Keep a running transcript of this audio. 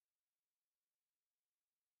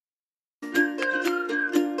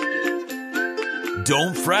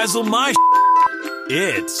Don't frazzle my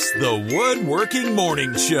It's the Woodworking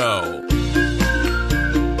Morning Show.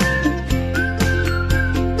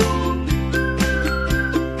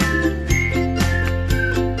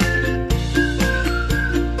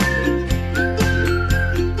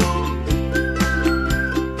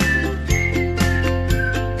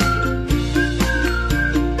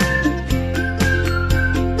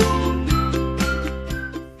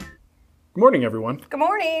 Good morning, everyone. Good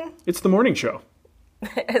morning. It's the morning show.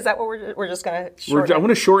 Is that what we're just going to shorten? I want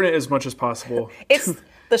to shorten it as much as possible. It's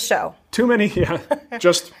the show. Too many,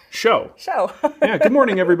 just show. Show. Good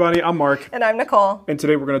morning, everybody. I'm Mark. And I'm Nicole. And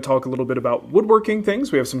today we're going to talk a little bit about woodworking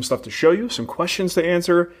things. We have some stuff to show you, some questions to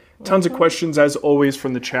answer, tons of questions, as always,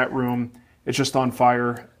 from the chat room. It's just on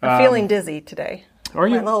fire. I'm feeling dizzy today. Are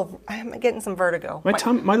you? I'm getting some vertigo. My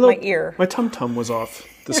ear. My tum-tum was off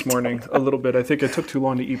this morning a little bit. I think I took too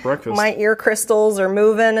long to eat breakfast. My ear crystals are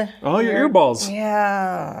moving. Oh, your ear balls.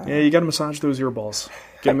 Yeah. Yeah, you got to massage those ear balls.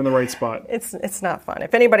 Get them in the right spot. It's not fun.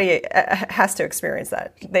 If anybody has to experience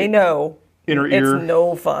that, they know inner ear. It's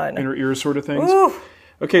no fun. Inner ear sort of things. Ooh.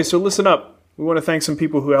 Okay, so listen up. We want to thank some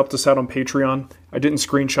people who helped us out on Patreon. I didn't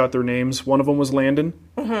screenshot their names. One of them was Landon.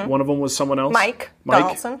 Mm-hmm. One of them was someone else. Mike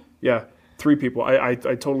Donaldson. Yeah. 3 people. I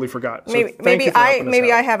totally forgot. So maybe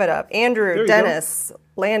I have it up. Andrew, Dennis,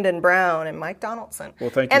 Landon Brown, and Mike Donaldson. Well,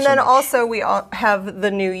 thank you and so then much. Also we all have the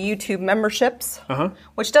new YouTube memberships,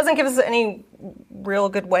 which doesn't give us any real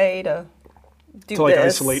good way to do to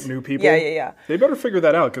this. Isolate new people. Yeah. They better figure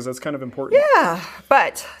that out because that's kind of important. Yeah,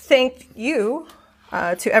 but thank you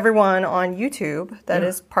to everyone on YouTube that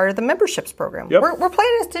is part of the memberships program. Yep. We're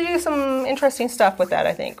planning to do some interesting stuff with that.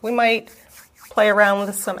 I think we might play around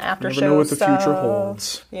with some after show stuff. Never know what the future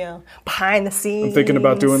holds. Yeah, behind the scenes. I'm thinking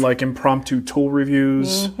about doing like impromptu tool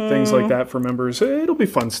reviews, things like that for members. It'll be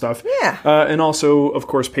fun stuff. Yeah. And also, of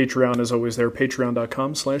course, Patreon is always there.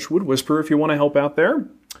 Patreon.com/woodwhisperer if you want to help out there.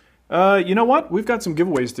 You know what? We've got some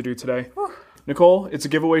giveaways to do today. Whew. Nicole, it's a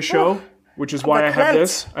giveaway show, which is why I have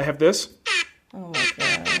this. Oh my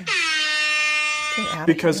God.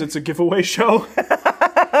 Because it's a giveaway show.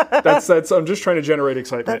 That's. I'm just trying to generate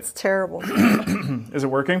excitement. That's terrible. Is it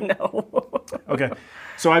working? No. Okay.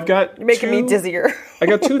 So I've got You're making me dizzier. I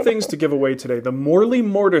got 2 things to give away today. The Morley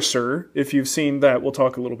Mortiser, if you've seen that, we'll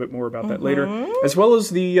talk a little bit more about that later, as well as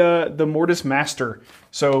the Mortise Master.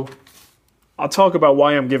 So I'll talk about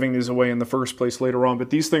why I'm giving these away in the first place later on,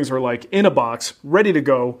 but these things are like in a box, ready to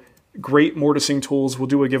go. Great mortising tools. We'll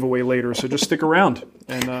do a giveaway later, so just stick around,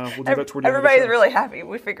 and we'll do that toward the end of the Everybody's show. really happy.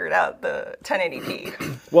 We figured out the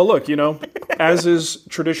 1080p. Well, look, as is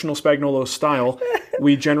traditional Spagnolo style,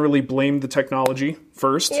 we generally blame the technology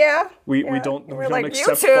first. Yeah. We don't like,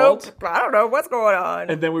 accept YouTube, fault. I don't know what's going on.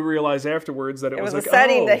 And then we realize afterwards that it was a like,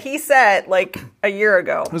 setting that he set like a year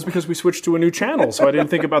ago. It was because we switched to a new channel, so I didn't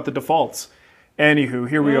think about the defaults. Anywho,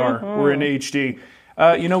 here we are. We're in HD.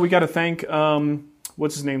 We got to thank...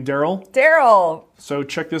 what's his name? Daryl. So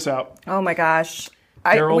check this out. Oh my gosh.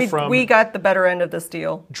 We got the better end of this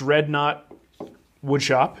deal. Dreadnought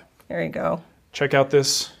Woodshop. There you go. Check out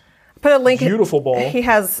this Put a link. Beautiful bowl. He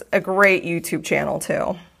has a great YouTube channel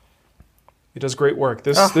too. He does great work.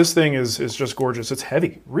 This thing is just gorgeous. It's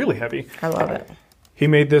heavy, really heavy. I love it. He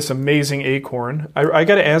made this amazing acorn. I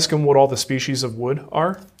got to ask him what all the species of wood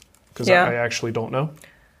are, because I actually don't know.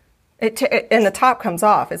 And the top comes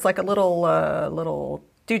off. It's like a little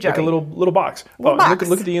doojah. Like a little box. Box.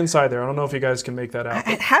 Look at the inside there. I don't know if you guys can make that out.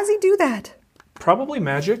 How does he do that? Probably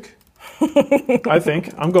magic. I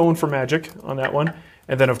think. I'm going for magic on that one.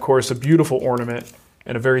 And then, of course, a beautiful ornament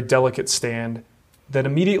and a very delicate stand that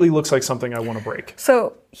immediately looks like something I want to break.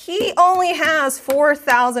 So he only has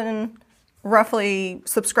 4,000 roughly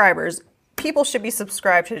subscribers. People should be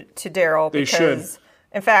subscribed to Daryl. They should.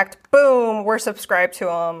 In fact, boom, we're subscribed to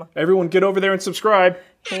him. Everyone get over there and subscribe.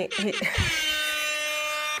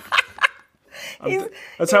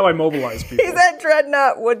 That's how I mobilize people. He's at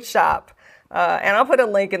Dreadnought Woodshop. And I'll put a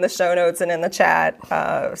link in the show notes and in the chat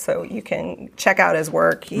so you can check out his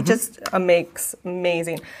work. He just makes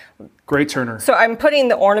amazing. Great turner. So I'm putting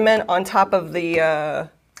the ornament on top of the,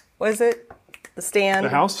 what is it? The stand. The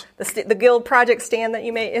house? The Guild Project stand that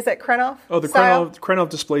you made. Is that Krenov? Oh, the Krenov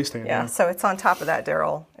display stand. Yeah, so it's on top of that,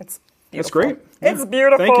 Daryl. It's beautiful. That's great. It's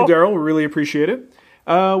beautiful. Thank you, Daryl. We really appreciate it.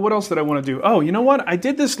 What else did I want to do? Oh, you know what? I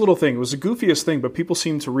did this little thing. It was the goofiest thing, but people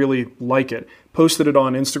seem to really like it. Posted it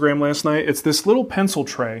on Instagram last night. It's this little pencil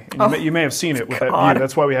tray. And you may have seen it with that view.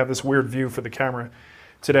 That's why we have this weird view for the camera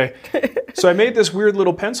today. So I made this weird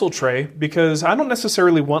little pencil tray because I don't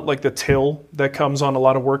necessarily want like the till that comes on a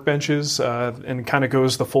lot of workbenches and kind of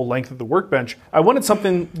goes the full length of the workbench. I wanted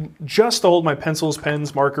something just to hold my pencils,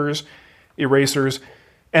 pens, markers, erasers,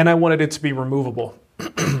 and I wanted it to be removable.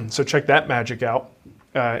 So check that magic out.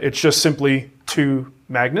 It's just simply 2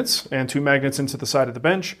 magnets and 2 magnets into the side of the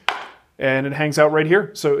bench, and it hangs out right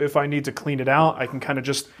here. So if I need to clean it out, I can kind of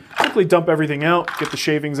just quickly dump everything out, get the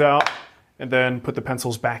shavings out, and then put the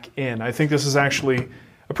pencils back in. I think this is actually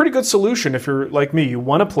a pretty good solution if you're like me. You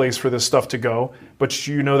want a place for this stuff to go, but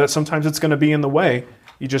you know that sometimes it's going to be in the way.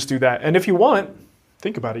 You just do that. And if you want,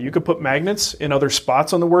 think about it. You could put magnets in other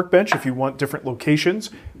spots on the workbench if you want different locations,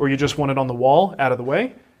 or you just want it on the wall out of the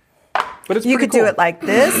way. But it's You could cool. do it like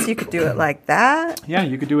this. You could do it like that. Yeah,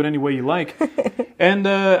 you could do it any way you like. And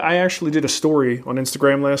I actually did a story on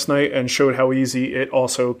Instagram last night and showed how easy it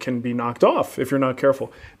also can be knocked off if you're not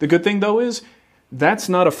careful. The good thing, though, is that's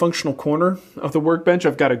not a functional corner of the workbench.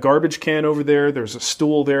 I've got a garbage can over there. There's a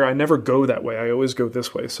stool there. I never go that way. I always go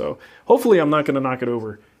this way. So hopefully I'm not going to knock it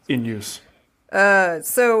over in use.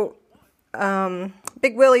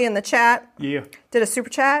 Big Willie in the chat Yeah. did a super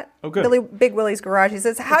chat. Oh, good. Big Willie's Garage. He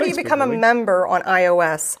says, how do you thanks, Big become a Willie. member on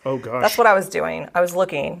iOS? Oh, gosh. That's what I was doing. I was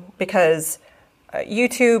looking because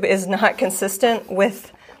YouTube is not consistent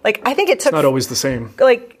with, like, I think it took, Not always the same.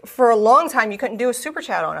 like, for a long time, you couldn't do a super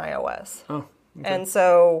chat on iOS. Oh, okay. And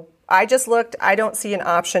so I just looked. I don't see an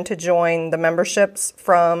option to join the memberships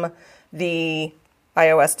from the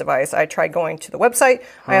iOS device. I tried going to the website.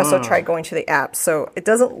 I also tried going to the app. So it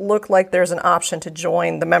doesn't look like there's an option to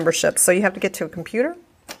join the membership. So you have to get to a computer.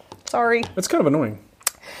 Sorry. It's kind of annoying.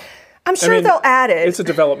 I'm sure they'll add it. It's a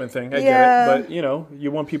development thing. I Yeah. get it. But, you know,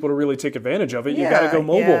 you want people to really take advantage of it. You Yeah, got to go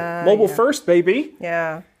mobile. yeah, Mobile yeah. first, baby.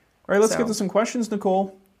 Yeah. All right, let's So- get to some questions,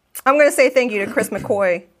 Nicole. I'm going to say thank you to Chris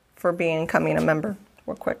McCoy for becoming a member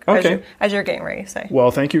real quick. Okay. As you're getting ready to say.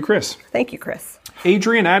 Well, thank you, Chris. Thank you, Chris.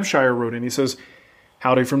 Adrian Abshire wrote in. He says,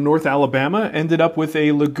 howdy from North Alabama. Ended up with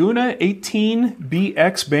a Laguna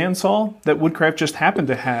 18BX bandsaw that Woodcraft just happened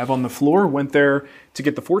to have on the floor. Went there to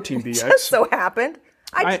get the 14BX. Just so happened.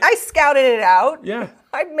 I- I scouted it out. Yeah.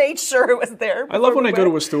 I made sure it was there. I love when I go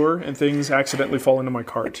to a store and things accidentally fall into my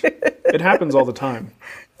cart. It happens all the time.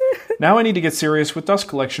 Now I need to get serious with dust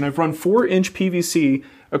collection. I've run 4-inch PVC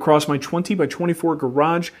across my 20 by 24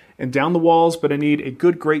 garage and down the walls, but I need a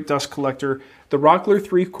good, great dust collector. The Rockler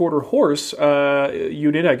 3/4 horse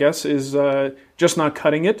unit, I guess, is just not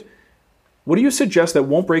cutting it. What do you suggest that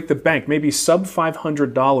won't break the bank? Maybe sub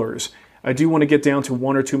 $500. I do want to get down to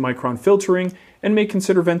 1 or 2 micron filtering and may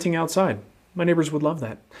consider venting outside. My neighbors would love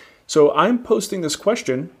that. So I'm posting this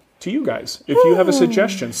question to you guys. If you have a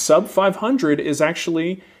suggestion, sub 500 is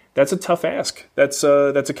actually, that's a tough ask. That's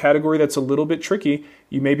a category that's a little bit tricky.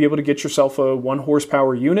 You may be able to get yourself a 1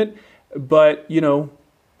 horsepower unit, but, you know,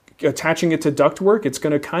 attaching it to ductwork, it's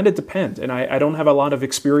going to kind of depend. And I don't have a lot of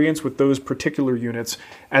experience with those particular units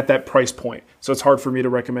at that price point. So it's hard for me to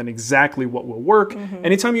recommend exactly what will work.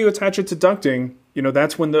 Anytime you attach it to ducting, you know,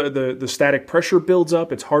 that's when the static pressure builds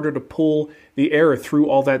up. It's harder to pull the air through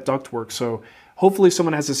all that ductwork. So hopefully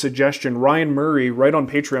someone has a suggestion. Ryan Murray, right on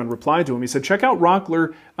Patreon, replied to him. He said, check out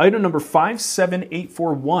Rockler item number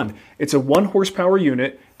 57841. It's a 1 horsepower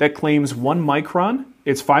unit that claims 1 micron.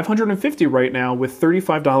 It's $550 right now with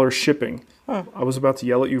 $35 shipping. I was about to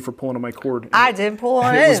yell at you for pulling on my cord. I didn't pull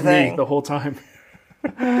on It was me anything. the whole time.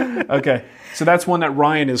 Okay, so that's one that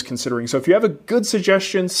Ryan is considering. So if you have a good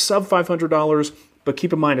suggestion, sub $500, but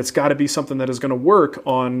keep in mind it's got to be something that is going to work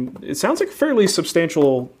on, it sounds like a fairly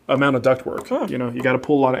substantial amount of ductwork. You know, you got to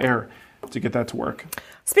pull a lot of air to get that to work.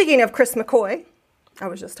 Speaking of Chris McCoy, I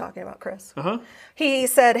was just talking about Chris. He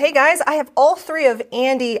said, hey guys, I have all 3 of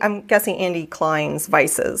Andy, I'm guessing Andy Klein's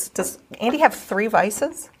vices. Does Andy have 3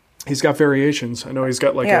 vices? He's got variations. I know he's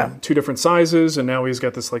got like 2 different sizes, and now he's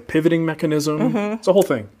got this like pivoting mechanism. It's a whole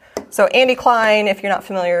thing. So Andy Klein, if you're not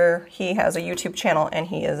familiar, he has a YouTube channel, and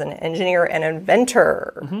he is an engineer and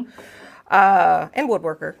inventor and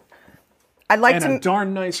woodworker. I'd like And to. a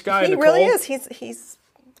darn nice guy, He Nicole. really is. He's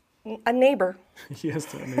a neighbor. He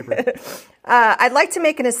has a neighbor. I'd like to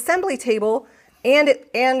make an assembly table and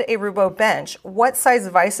a Roubo bench. What size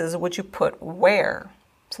vices would you put where?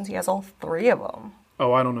 Since he has all 3 of them.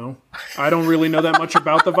 Oh, I don't know. I don't really know that much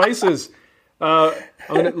about the vices. I'm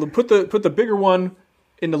gonna put the bigger one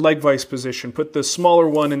in the leg vise position. Put the smaller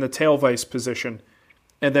one in the tail vise position,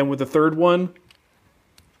 and then with the third one,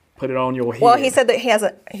 put it on your head. Well, he said that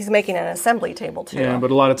he's making an assembly table too. Yeah, but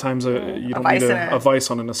a lot of times you don't vise need in it. a vise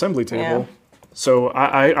on an assembly table. Yeah. So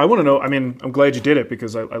I want to know. I mean, I'm glad you did it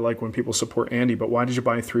because I like when people support Andy. But why did you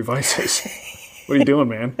buy 3 vices? What are you doing,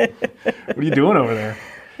 man? What are you doing over there?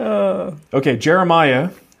 Okay, Jeremiah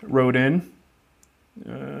wrote in.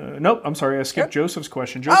 Nope, I'm sorry, I skipped Joseph's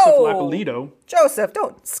question. Joseph Lapolito. Joseph,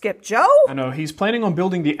 don't skip Joe. I know, he's planning on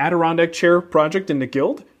building the Adirondack chair project in the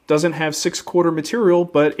Guild. doesn't have 6/4 material,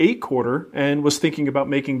 but 8/4, and was thinking about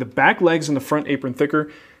making the back legs and the front apron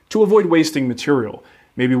thicker to avoid wasting material.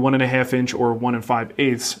 Maybe 1.5 inch or 1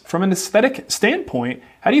 5/8. From an aesthetic standpoint,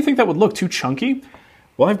 how do you think that would look? Too chunky?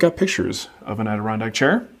 Well, I've got pictures of an Adirondack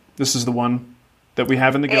chair. This is the one that we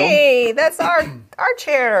have in the guild. Hey, that's our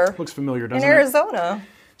chair. Looks familiar, doesn't in it? Arizona.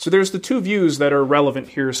 So there's the two views that are relevant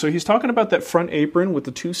here. So he's talking about that front apron with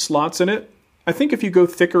the 2 slots in it. I think if you go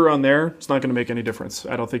thicker on there, it's not going to make any difference.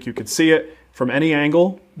 I don't think you could see it from any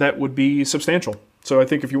angle. That would be substantial. So I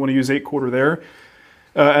think if you want to use 8/4 there,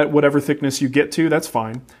 at whatever thickness you get to, that's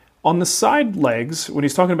fine. On the side legs, when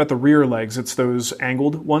he's talking about the rear legs, it's those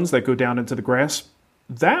angled ones that go down into the grass.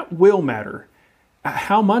 That will matter.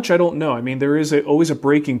 How much, I don't know. I mean, there is always a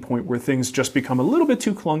breaking point where things just become a little bit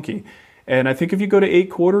too clunky. And I think if you go to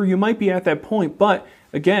 8/4, you might be at that point. But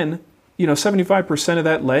again, 75% of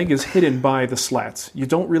that leg is hidden by the slats. You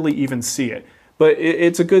don't really even see it. But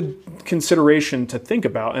it's a good consideration to think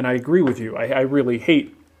about. And I agree with you. I really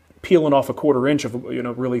hate peeling off 1/4 inch of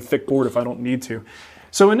really thick board if I don't need to.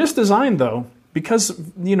 So in this design, though, because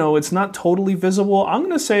it's not totally visible, I'm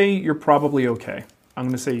going to say you're probably okay. I'm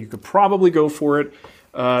going to say you could probably go for it.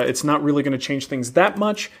 It's not really going to change things that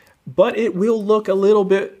much, but it will look a little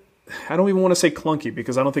bit, I don't even want to say clunky,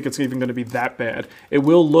 because I don't think it's even going to be that bad. It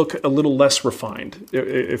will look a little less refined,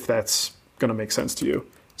 if that's going to make sense to you.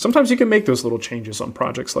 Sometimes you can make those little changes on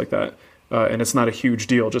projects like that, and it's not a huge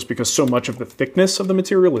deal just because so much of the thickness of the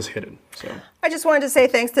material is hidden. So I just wanted to say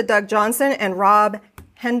thanks to Doug Johnson and Rob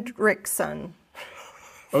Hendrickson.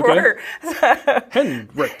 Okay.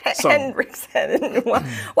 Hendrickson.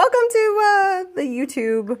 Welcome to the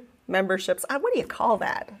YouTube memberships. What do you call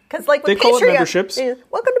that? Because like they call it memberships.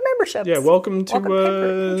 Welcome to memberships. Yeah, welcome to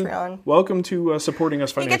Patreon. Welcome to supporting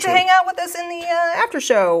us financially. You get to hang out with us in the after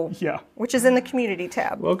show. Yeah, which is in the community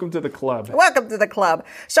tab. Welcome to the club. Welcome to the club.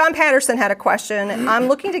 Sean Patterson had a question. I'm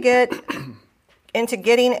looking to get into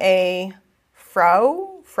getting a fro.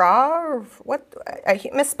 What? I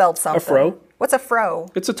misspelled something. A fro. What's a fro?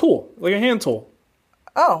 It's a tool, like a hand tool.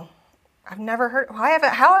 Oh, I've never heard.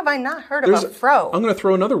 How have I not heard of a fro? I'm going to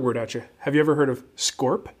throw another word at you. Have you ever heard of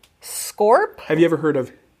scorp? Scorp? Have you ever heard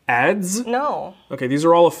of adze? No. Okay, these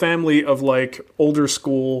are all a family of like older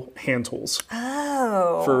school hand tools.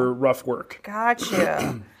 Oh. For rough work.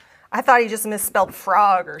 Gotcha. I thought he just misspelled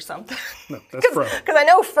frog or something. No, that's frog. Because I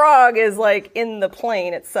know frog is like in the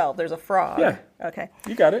plane itself. There's a frog. Yeah. Okay.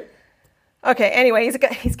 You got it. Okay, anyway,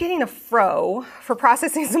 he's getting a fro for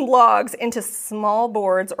processing some logs into small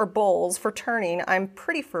boards or bowls for turning. I'm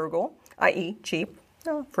pretty frugal, i.e. cheap.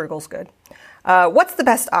 No, frugal's good. What's the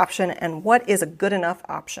best option and what is a good enough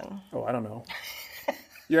option? Oh, I don't know.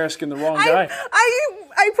 You're asking the wrong guy.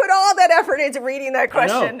 I put all that effort into reading that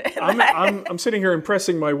question. I know. I'm sitting here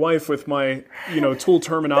impressing my wife with my tool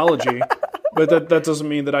terminology, but that doesn't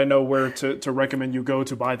mean that I know where to recommend you go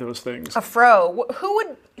to buy those things. A fro.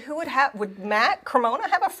 Who would have? Would Matt Cremona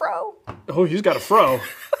have a fro? Oh, he's got a fro.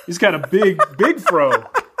 He's got a big fro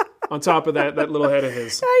on top of that little head of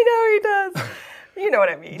his. I know he does. You know what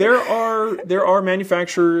I mean. There are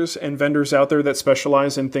manufacturers and vendors out there that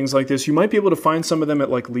specialize in things like this. You might be able to find some of them at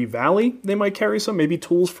like Lee Valley. They might carry some, maybe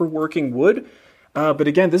tools for working wood. But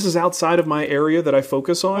again, this is outside of my area that I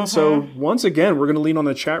focus on. So once again, we're going to lean on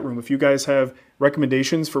the chat room. If you guys have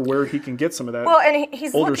recommendations for where he can get some of that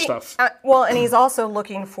he's older looking, stuff. And he's also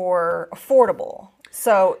looking for affordable.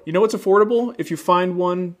 So you know what's affordable? If you find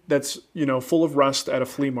one that's full of rust at a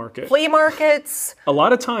flea market. Flea markets. A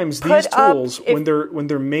lot of times these tools, when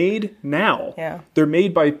they're made now, they're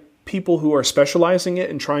made by people who are specializing it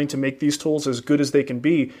and trying to make these tools as good as they can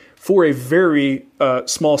be for a very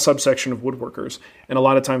small subsection of woodworkers. And a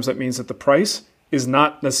lot of times that means that the price is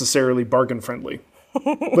not necessarily bargain friendly.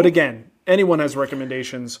 But again, anyone has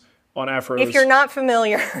recommendations on afros. If you're not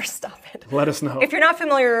familiar, stop it. Let us know. If you're not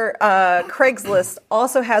familiar, Craigslist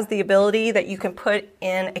also has the ability that you can put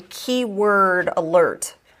in a keyword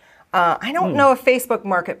alert. I don't know if Facebook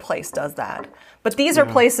Marketplace does that. But these are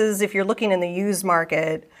places, if you're looking in the used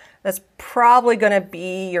market, that's probably going to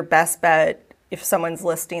be your best bet if someone's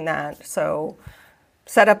listing that. So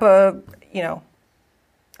set up a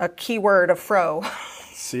keyword, a fro.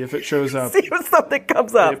 See if it shows up. See if something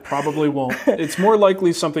comes up. It probably won't. It's more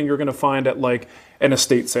likely something you're going to find at like an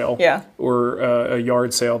estate sale or a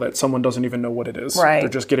yard sale that someone doesn't even know what it is. Right. They're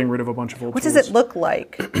just getting rid of a bunch of old tools. What does it look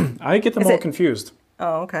like? I get them all confused.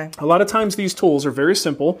 Oh, okay. A lot of times these tools are very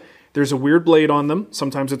simple. There's a weird blade on them.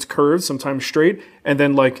 Sometimes it's curved, sometimes straight, and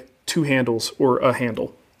then like two handles or a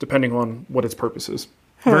handle, depending on what its purpose is.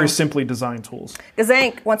 Very simply designed tools.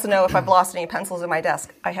 Gazank wants to know if I've lost any pencils in my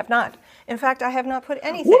desk. I have not. In fact, I have not put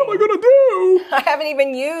anything. What am I going to do? I haven't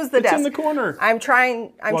even used the desk. It's in the corner. I'm trying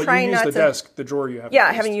you not to. Well, the desk, the drawer you have. Yeah,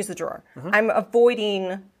 I haven't used the drawer. I'm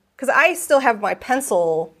avoiding, because I still have my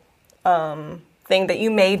pencil thing that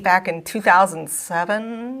you made back in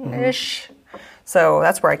 2007-ish. So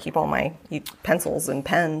that's where I keep all my pencils and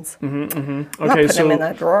pens. I'm not putting them in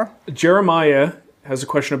that drawer. Jeremiah has a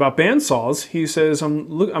question about bandsaws. He says,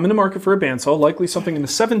 I'm in the market for a bandsaw, likely something in the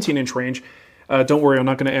 17-inch range. Don't worry, I'm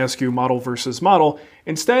not going to ask you model versus model.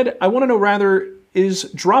 Instead, I want to know rather, is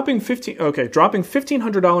dropping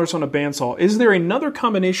 $1,500 on a bandsaw, is there another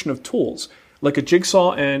combination of tools, like a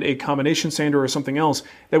jigsaw and a combination sander or something else,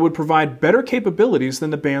 that would provide better capabilities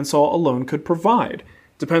than the bandsaw alone could provide?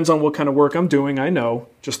 Depends on what kind of work I'm doing, I know.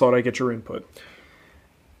 Just thought I'd get your input.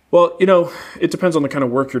 Well, it depends on the kind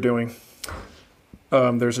of work you're doing.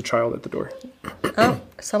 There's a child at the door. Oh,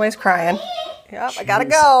 somebody's crying. Yep, I gotta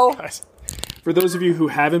go. Guys, for those of you who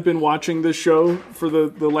haven't been watching this show for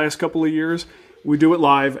the last couple of years, we do it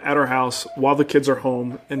live at our house while the kids are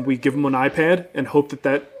home, and we give them an iPad and hope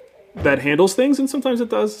that handles things, and sometimes it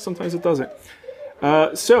does, sometimes it doesn't.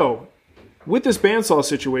 So, with this bandsaw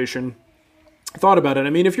situation, I thought about it. I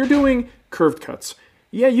mean, if you're doing curved cuts,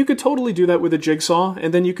 yeah, you could totally do that with a jigsaw,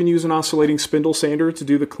 and then you can use an oscillating spindle sander to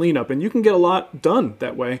do the cleanup, and you can get a lot done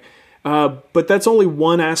that way. But that's only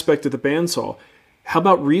one aspect of the bandsaw. How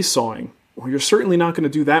about resawing? Well, you're certainly not going to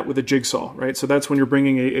do that with a jigsaw, right? So that's when you're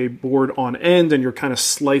bringing a board on end and you're kind of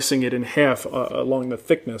slicing it in half along the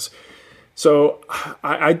thickness. So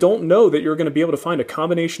I don't know that you're going to be able to find a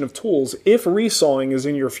combination of tools, if resawing is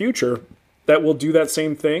in your future, that will do that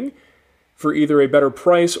same thing for either a better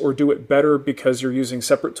price or do it better because you're using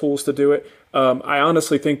separate tools to do it. I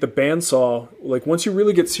honestly think the bandsaw, like once you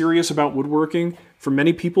really get serious about woodworking, for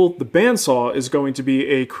many people, the bandsaw is going to be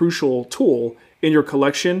a crucial tool in your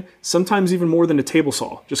collection, sometimes even more than a table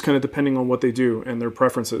saw, just kind of depending on what they do and their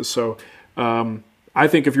preferences. So I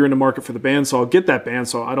think if you're in the market for the bandsaw, get that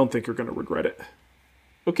bandsaw. I don't think you're going to regret it.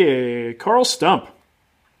 Okay, Carl Stump.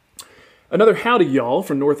 Another howdy y'all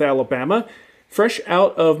from North Alabama. Fresh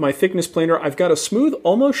out of my thickness planer, I've got a smooth,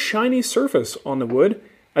 almost shiny surface on the wood.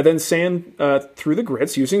 I then sand through the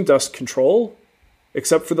grits using dust control,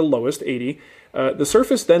 except for the lowest, 80. The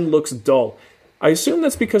surface then looks dull. I assume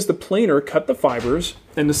that's because the planer cut the fibers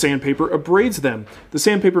and the sandpaper abrades them. The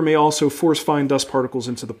sandpaper may also force fine dust particles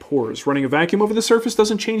into the pores. Running a vacuum over the surface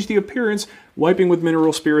doesn't change the appearance. Wiping with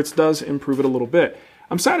mineral spirits does improve it a little bit.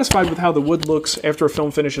 I'm satisfied with how the wood looks after a film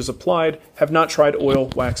finish is applied. Have not tried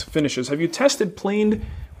oil wax finishes. Have you tested planed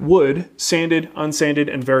wood, sanded,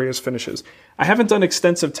 unsanded, and various finishes? I haven't done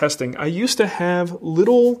extensive testing. I used to have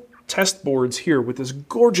little test boards here with this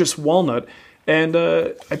gorgeous walnut, and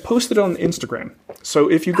I posted it on Instagram.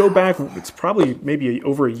 So if you go back, it's probably maybe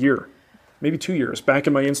over a year, maybe 2 years, back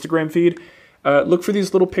in my Instagram feed. Look for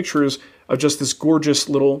these little pictures of just this gorgeous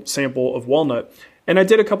little sample of walnut. And I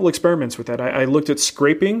did a couple experiments with that. I looked at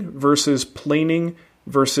scraping versus planing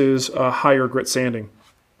versus higher grit sanding.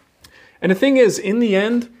 And the thing is, in the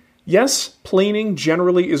end, yes, planing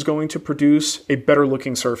generally is going to produce a better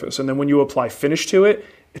looking surface. And then when you apply finish to it,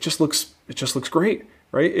 it just looks great,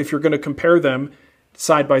 right? If you're going to compare them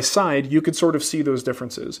side by side, you could sort of see those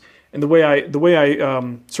differences. And the way I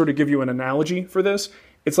sort of give you an analogy for this,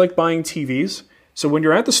 it's like buying TVs. So when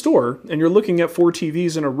you're at the store and you're looking at 4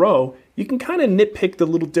 TVs in a row, you can kind of nitpick the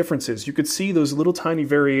little differences. You could see those little tiny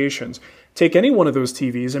variations. Take any one of those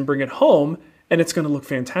TVs and bring it home, and it's going to look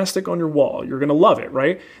fantastic on your wall. You're going to love it,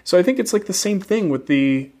 right? So I think it's like the same thing with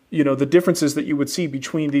the differences that you would see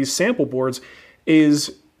between these sample boards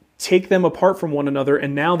is take them apart from one another,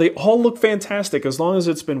 and now they all look fantastic. As long as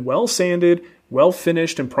it's been well sanded, well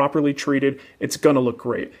finished, and properly treated, it's going to look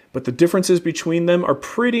great. But the differences between them are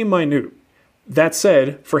pretty minute. That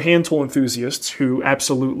said, for hand tool enthusiasts who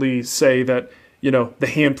absolutely say that,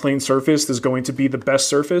 the hand plane surface is going to be the best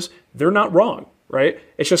surface, they're not wrong, right?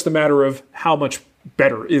 It's just a matter of how much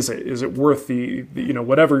better is it? Is it worth the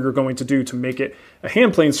whatever you're going to do to make it a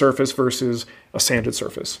hand plane surface versus a sanded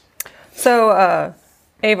surface? So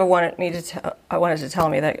Ava wanted to tell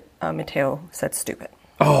me that Mateo said stupid.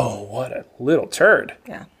 Oh, what a little turd.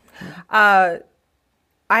 Yeah.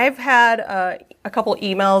 I've had a couple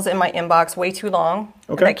emails in my inbox way too long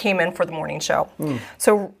that came in for the morning show.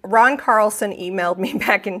 So Ron Carlson emailed me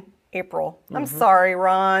back in April. I'm sorry,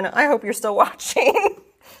 Ron. I hope you're still watching.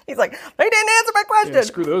 He's like, they didn't answer my question. Yeah,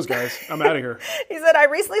 screw those guys. I'm out of here. He said, I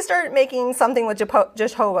recently started making something with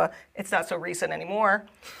jojoba. It's not so recent anymore.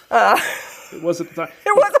 It was at the time.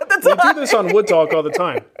 It was at the time. We do this on Wood Talk all the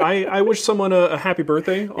time. I wish someone a happy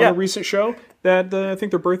birthday on a recent show. That I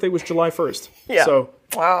think their birthday was July 1st. Yeah. So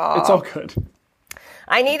it's all good.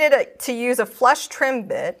 I needed to use a flush trim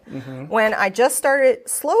bit. When I just started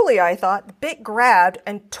slowly, I thought the bit grabbed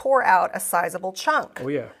and tore out a sizable chunk. Oh,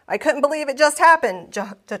 yeah. I couldn't believe it just happened.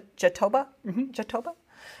 Jotoba? Jotoba?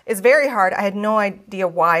 It's very hard. I had no idea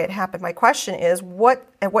why it happened. My question is,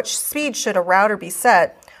 at what speed should a router be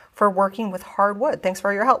set for working with hardwood? Thanks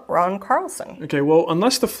for your help, Ron Carlson. Okay, well,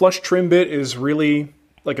 unless the flush trim bit is really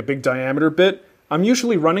like a big diameter bit, I'm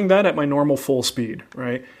usually running that at my normal full speed,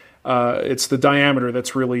 right? It's the diameter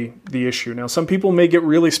that's really the issue. Now, some people may get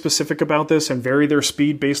really specific about this and vary their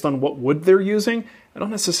speed based on what wood they're using. I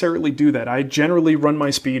don't necessarily do that. I generally run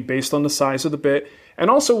my speed based on the size of the bit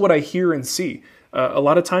and also what I hear and see. A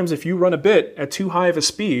lot of times, if you run a bit at too high of a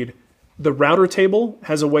speed, the router table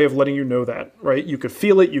has a way of letting you know that, right? You could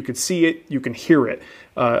feel it, you could see it, you can hear it.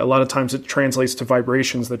 A lot of times it translates to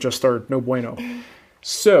vibrations that just are no bueno.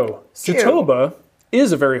 So, Jotoba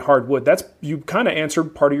is a very hard wood. You kind of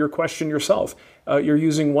answered part of your question yourself. You're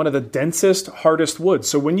using one of the densest, hardest woods.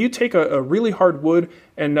 So when you take a really hard wood,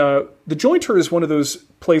 and the jointer is one of those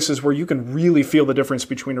places where you can really feel the difference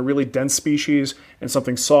between a really dense species and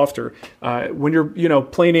something softer. When you're,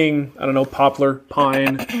 planing, I don't know, poplar,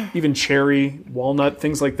 pine, even cherry, walnut,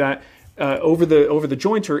 things like that, over the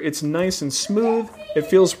jointer, it's nice and smooth. It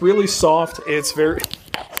feels really soft.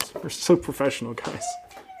 We're so professional, guys.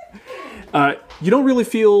 You don't really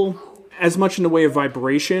feel as much in the way of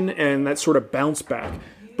vibration and that sort of bounce back.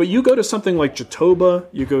 But you go to something like Jotoba,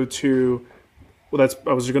 you go to,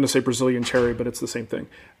 I was going to say Brazilian cherry, but it's the same thing.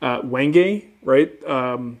 Wenge, right?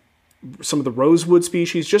 Some of the rosewood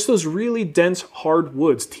species, just those really dense, hard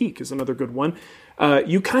woods. Teak is another good one.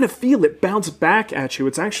 You kind of feel it bounce back at you.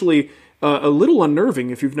 It's actually a little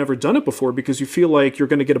unnerving if you've never done it before because you feel like you're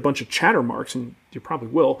going to get a bunch of chatter marks, and you probably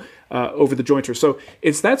will, over the jointer. So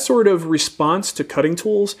it's that sort of response to cutting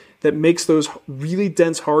tools that makes those really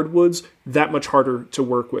dense hardwoods that much harder to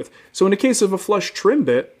work with. So in the case of a flush trim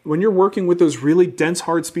bit, when you're working with those really dense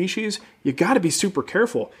hard species, you got to be super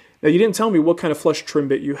careful. Now, you didn't tell me what kind of flush trim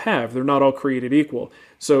bit you have. They're not all created equal.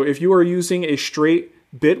 So if you are using a straight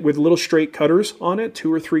bit with little straight cutters on it,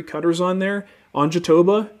 2 or 3 cutters on there, on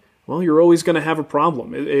Jotoba, well, you're always going to have a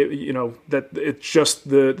problem. That it's just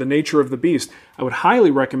the nature of the beast. I would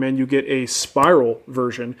highly recommend you get a spiral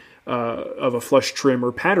version of a flush trim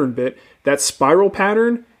or pattern bit. That spiral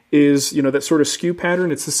pattern is, that sort of skew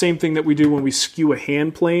pattern. It's the same thing that we do when we skew a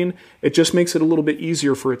hand plane. It just makes it a little bit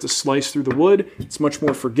easier for it to slice through the wood. It's much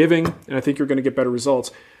more forgiving, and I think you're going to get better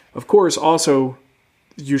results. Of course, also,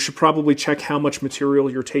 you should probably check how much material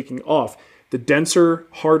you're taking off. The denser,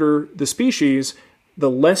 harder the species, the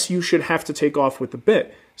less you should have to take off with the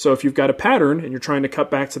bit. So if you've got a pattern and you're trying to cut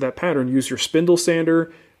back to that pattern, use your spindle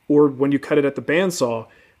sander, or when you cut it at the bandsaw,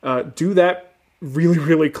 do that really,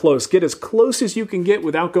 really close. Get as close as you can get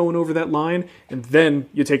without going over that line, and then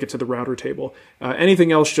you take it to the router table.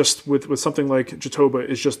 Anything else just with something like Jotoba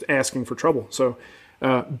is just asking for trouble. So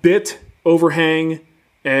bit, overhang,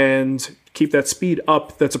 and keep that speed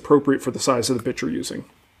up that's appropriate for the size of the bit you're using.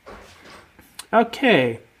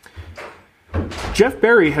 Okay. Jeff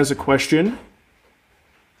Berry has a question.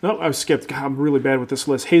 No, I skipped. God, I'm really bad with this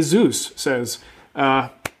list. Jesus says, I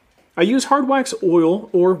use hard wax oil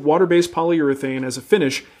or water-based polyurethane as a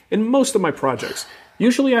finish in most of my projects.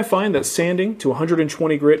 Usually I find that sanding to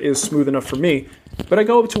 120 grit is smooth enough for me, but I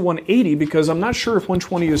go up to 180 because I'm not sure if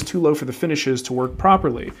 120 is too low for the finishes to work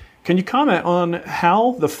properly. Can you comment on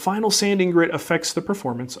how the final sanding grit affects the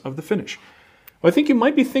performance of the finish? Well, I think you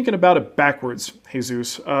might be thinking about it backwards,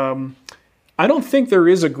 Jesus. I don't think there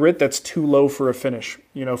is a grit that's too low for a finish.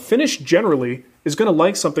 Finish generally is going to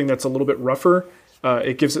like something that's a little bit rougher.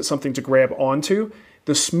 It gives it something to grab onto.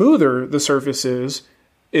 The smoother the surface is,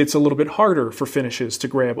 it's a little bit harder for finishes to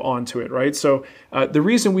grab onto it, right? So the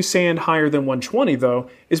reason we sand higher than 120, though,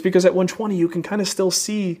 is because at 120 you can kind of still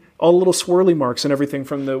see all the little swirly marks and everything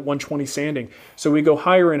from the 120 sanding. So we go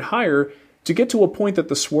higher and higher to get to a point that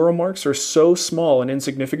the swirl marks are so small and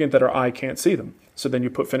insignificant that our eye can't see them. So then you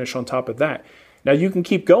put finish on top of that. Now you can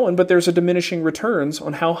keep going, but there's a diminishing returns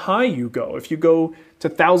on how high you go. If you go to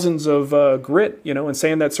thousands of grit, and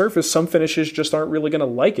sand that surface, some finishes just aren't really going to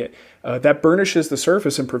like it. That burnishes the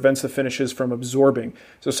surface and prevents the finishes from absorbing.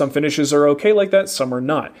 So some finishes are okay like that, some are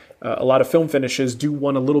not. A lot of film finishes do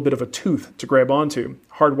want a little bit of a tooth to grab onto.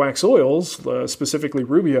 Hard wax oils, specifically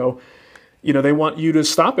Rubio, they want you to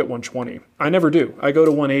stop at 120. I never do. I go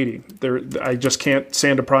to 180. I just can't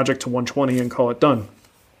sand a project to 120 and call it done,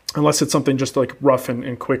 unless it's something just like rough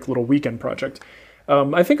and quick little weekend project.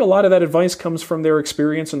 I think a lot of that advice comes from their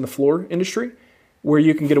experience in the floor industry, where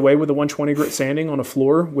you can get away with a 120 grit sanding on a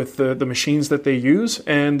floor with the machines that they use,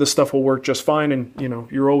 and the stuff will work just fine. And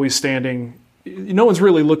you're always standing. No one's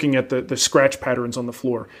really looking at the scratch patterns on the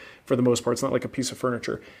floor for the most part. It's not like a piece of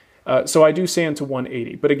furniture. So I do sand to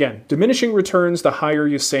 180. But again, diminishing returns, the higher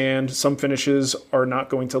you sand, some finishes are not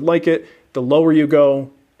going to like it. The lower you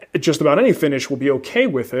go, just about any finish will be okay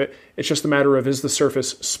with it. It's just a matter of, is the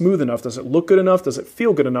surface smooth enough? Does it look good enough? Does it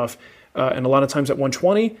feel good enough? And a lot of times at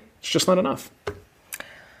 120, it's just not enough.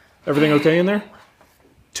 Everything okay in there?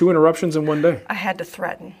 2 interruptions in one day. I had to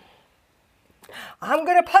threaten. I'm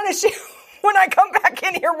going to punish you when I come back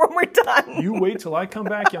in here when we're done. You wait till I come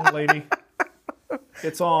back, young lady.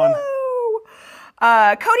 It's on.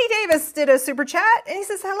 Cody Davis did a super chat, and he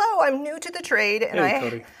says, hello, I'm new to the trade, and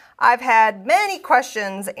Cody. I've had many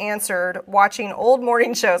questions answered watching old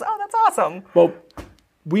morning shows. Oh, that's awesome. Well,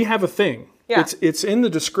 we have a thing. Yeah. It's in the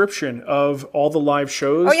description of all the live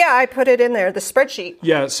shows. Oh, yeah, I put it in there, the spreadsheet.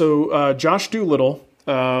 Yeah, so Josh Doolittle,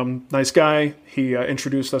 nice guy. He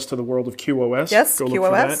introduced us to the world of QoS. Yes, Go QoS. look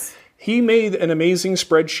for that. He made an amazing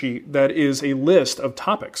spreadsheet that is a list of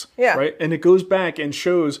topics. Yeah. Right? And it goes back and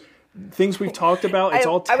shows things we've talked about. It's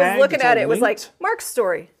all tagged. I was looking at it. It was like linked. Mark's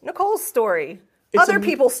story, Nicole's story, other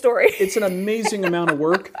people's story. It's an amazing amount of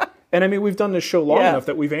work. And I mean, we've done this show long enough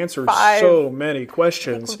that we've answered so many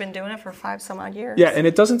questions. We've been doing it for 5 some odd years. Yeah, and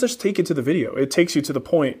it doesn't just take you to the video. It takes you to the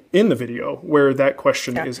point in the video where that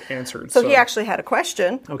question is answered. So he actually had a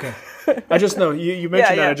question. Okay. I just know, you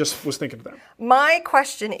mentioned that, I just was thinking of that. My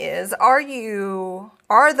question is, are the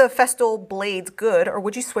Festool blades good, or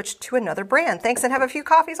would you switch to another brand? Thanks, and have a few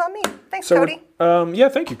coffees on me. Thanks, Cody. Yeah,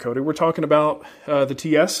 thank you, Cody. We're talking about the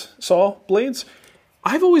TS saw blades.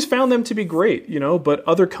 I've always found them to be great, but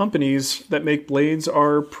other companies that make blades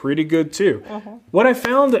are pretty good too. Uh-huh. What I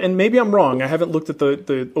found, and maybe I'm wrong, I haven't looked at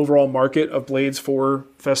the overall market of blades for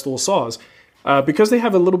Festool saws, because they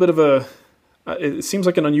have a little bit of it seems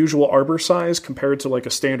like an unusual arbor size compared to like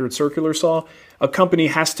a standard circular saw. A company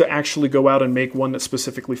has to actually go out and make one that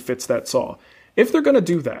specifically fits that saw. If they're going to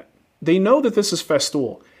do that, they know that this is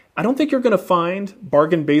Festool. I don't think you're going to find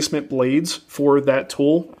bargain basement blades for that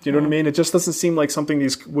tool. Do you know what I mean? It just doesn't seem like something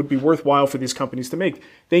these would be worthwhile for these companies to make.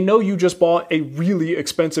 They know you just bought a really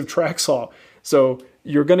expensive track saw, so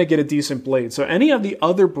you're going to get a decent blade. So any of the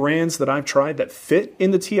other brands that I've tried that fit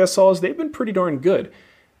in the TS saws, they've been pretty darn good.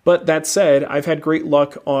 But that said, I've had great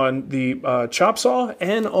luck on the chop saw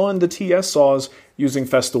and on the TS saws using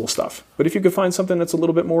Festool stuff. But if you could find something that's a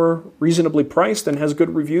little bit more reasonably priced and has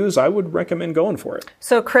good reviews, I would recommend going for it.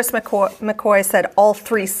 So Chris McCoy said all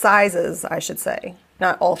 3 sizes, I should say,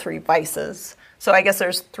 not all 3 vices. So I guess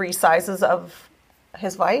there's 3 sizes of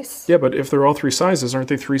his vice? Yeah, but if they're all 3 sizes, aren't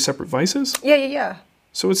they 3 separate vices? Yeah.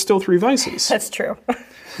 So it's still 3 vices. That's true.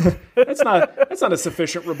 That's not a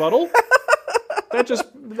sufficient rebuttal. That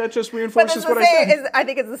just reinforces what I said. I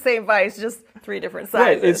think it's the same vice, just 3 different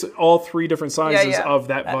sizes. Right, it's all 3 different sizes of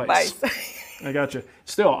that vice. I got you.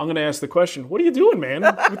 Still, I'm going to ask the question, what are you doing, man,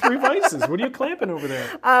 with 3 vices? What are you clamping over there?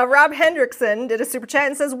 Rob Hendrickson did a super chat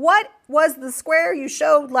and says, what was the square you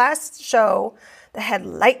showed last show that had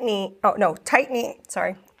tightening,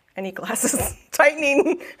 sorry, I need glasses,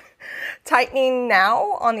 tightening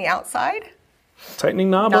now on the outside? Tightening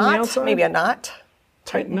knob on the outside? Maybe a knot.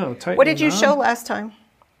 Tightening What did you show last time?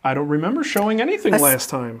 I don't remember showing anything last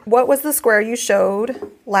time. What was the square you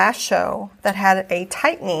showed last show that had a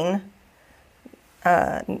tightening?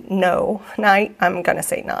 I'm going to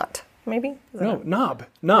say knot. Maybe? Knob.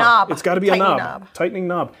 Knob. It's got to be a knob. Tightening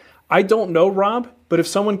knob. I don't know, Rob, but if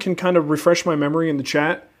someone can kind of refresh my memory in the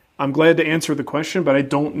chat, I'm glad to answer the question, but I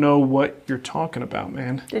don't know what you're talking about,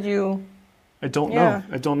 man. Did you? I don't know.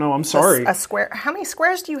 I don't know. I'm sorry. A square. How many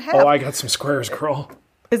squares do you have? Oh, I got some squares, girl.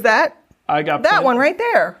 Is that? I got that one right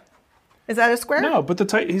there. Is that a square? No, but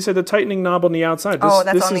he said the tightening knob on the outside. That's on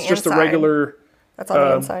the inside. This is just a regular. That's on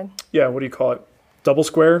the inside. Yeah, what do you call it? Double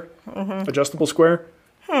square? Adjustable square?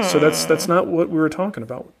 So that's not what we were talking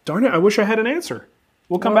about. Darn it, I wish I had an answer.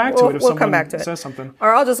 We'll come back to it if someone says something.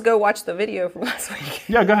 Or I'll just go watch the video from last week.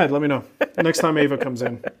 Yeah, go ahead. Let me know. Next time Ava comes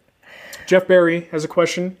in. Jeff Barry has a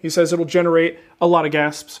question. He says it'll generate a lot of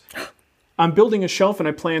gasps. I'm building a shelf and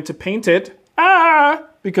I plan to paint it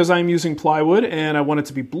because I'm using plywood and I want it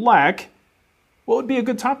to be black. What would be a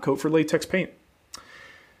good top coat for latex paint?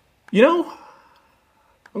 I'm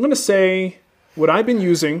going to say what I've been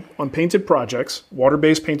using on painted projects,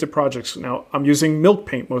 water-based painted projects. Now, I'm using milk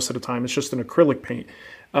paint most of the time. It's just an acrylic paint.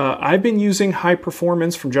 I've been using High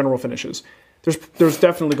Performance from General Finishes. There's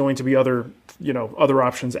definitely going to be other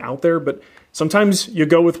options out there, but sometimes you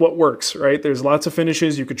go with what works, right? There's lots of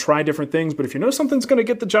finishes. You could try different things, but if you know something's going to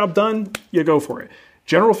get the job done, you go for it.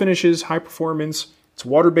 General Finishes, High Performance. It's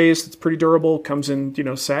water-based. It's pretty durable. Comes in,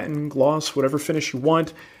 satin, gloss, whatever finish you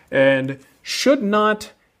want, and should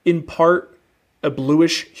not impart a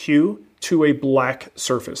bluish hue to a black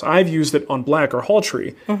surface. I've used it on black. Our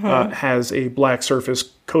Halltree has a black surface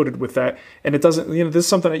coated with that, and it doesn't. This is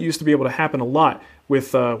something that used to be able to happen a lot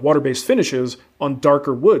with water-based finishes on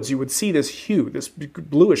darker woods. You would see this hue, this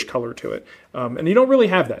bluish color to it, and you don't really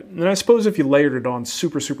have that. And I suppose if you layered it on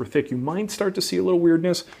super, super thick, you might start to see a little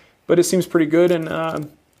weirdness, but it seems pretty good, and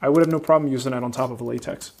I would have no problem using that on top of a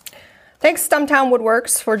latex. Thanks, Stumptown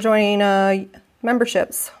Woodworks, for joining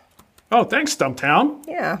memberships. Oh, thanks, Stumptown.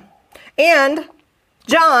 Yeah. And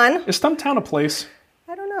John. Is Stumptown a place?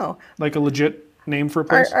 I don't know. Like a legit name for a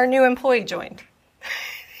place? Our new employee joined.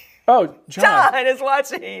 Oh, John. John is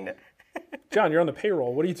watching. John, you're on the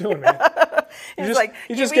payroll. What are you doing, man? He's like,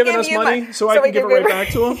 you just giving us money so I can give it right back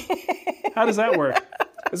to him? How does that work?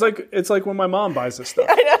 It's like when my mom buys this stuff.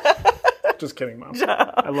 I know. Just kidding, Mom.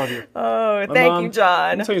 John. I love you. Oh, thank you, John.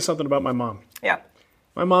 Let me tell you something about my mom. Yeah.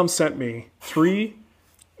 My mom sent me 3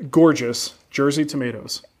 gorgeous Jersey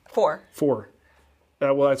tomatoes. 4.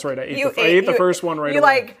 Well, that's right. I ate the first one right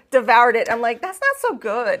away. You devoured it. I'm like, that's not so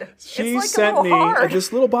good. She it's sent me hard.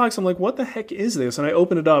 this little box. I'm like, what the heck is this? And I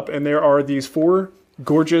open it up, and there are these 4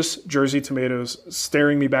 gorgeous Jersey tomatoes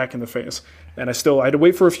staring me back in the face. And I had to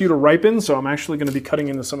wait for a few to ripen, so I'm actually going to be cutting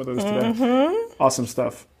into some of those today. Awesome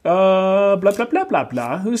stuff. Blah, blah, blah, blah,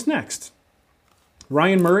 blah. Who's next?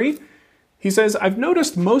 Ryan Murray. He says, I've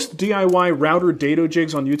noticed most DIY router dado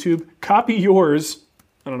jigs on YouTube copy yours.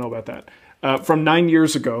 I don't know about that. From 9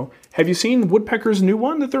 years ago. Have you seen Woodpecker's new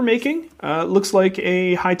one that they're making? Looks like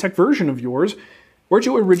a high-tech version of yours. Where'd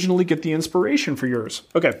you originally get the inspiration for yours?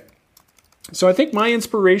 Okay. So I think my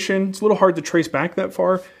inspiration, it's a little hard to trace back that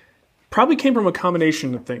far, probably came from a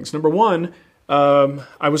combination of things. Number one,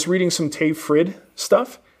 I was reading some Tay Frid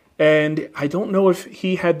stuff, and I don't know if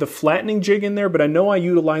he had the flattening jig in there, but I know I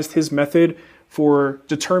utilized his method for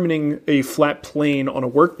determining a flat plane on a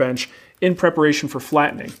workbench in preparation for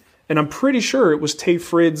flattening. And I'm pretty sure it was Tay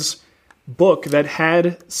Frid's book that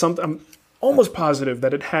had something, I'm almost positive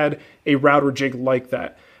that it had a router jig like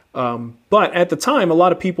that. But at the time, a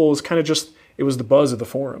lot of people was kind of just, it was the buzz of the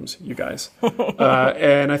forums, you guys.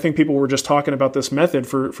 And I think people were just talking about this method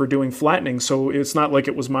for doing flattening. So it's not like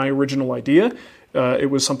it was my original idea. It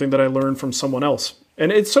was something that I learned from someone else.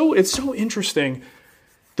 And it's so interesting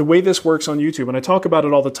the way this works on YouTube. And I talk about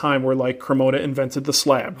it all the time where like Cremona invented the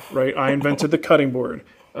slab, right? I invented the cutting board.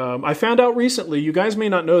 I found out recently, you guys may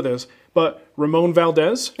not know this, but Ramon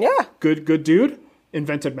Valdez, good dude,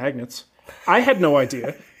 invented magnets. I had no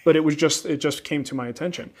idea, but it just came to my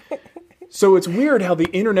attention. So it's weird how the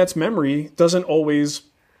internet's memory doesn't always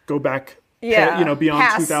go back, beyond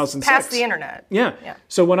 2006. Past the internet. Yeah.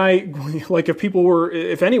 So when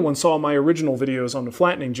if anyone saw my original videos on the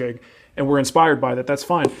flattening jig and were inspired by that, that's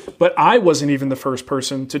fine. But I wasn't even the first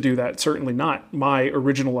person to do that. Certainly not my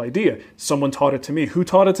original idea. Someone taught it to me. Who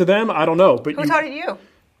taught it to them? I don't know. But who taught it to you?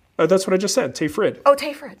 That's what I just said. Tay Frid. Oh,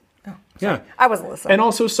 Tay Frid. Oh, yeah. I wasn't listening. And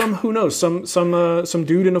also some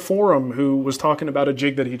dude in a forum who was talking about a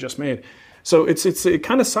jig that he just made. So it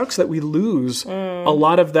kind of sucks that we lose a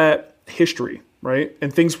lot of that history, right?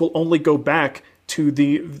 And things will only go back to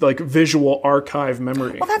the visual archive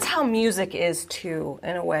memory. Well, that's how music is too,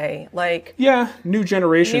 in a way. New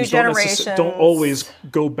generations don't always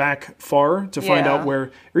go back far to find out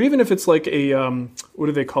where, or even if it's like a what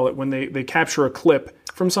do they call it when they capture a clip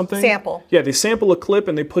from something? Sample. Yeah, they sample a clip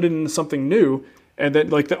and they put it into something new. And then,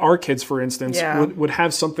 like our kids, for instance, would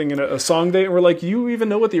have something in a song and we're like, you even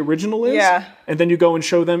know what the original is? Yeah. And then you go and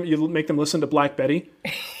show them, you make them listen to Black Betty,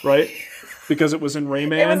 right? Because it was in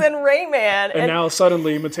Rayman. It was in Rayman. And now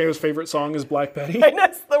suddenly Mateo's favorite song is Black Betty. And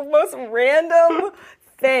that's the most random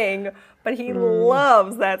thing, but he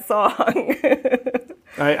loves that song.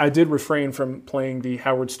 I did refrain from playing the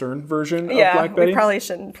Howard Stern version of Black Betty. We probably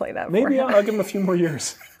shouldn't play that. Maybe I'll give him a few more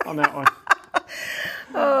years on that one.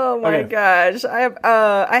 Oh my gosh.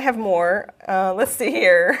 I have more. Let's see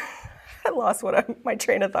here. I lost my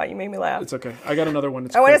train of thought. You made me laugh. It's okay. I got another one.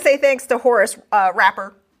 I want to say thanks to Horace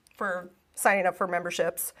Rapper for signing up for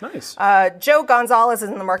memberships. Nice. Joe Gonzalez is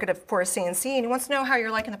in the market for a CNC, and he wants to know how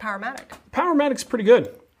you're liking the Powermatic. Powermatic's pretty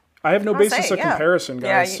good. I have no basis of comparison,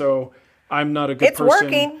 guys, so I'm not a good person. It's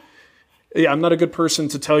working. Yeah, I'm not a good person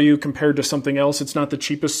to tell you compared to something else. It's not the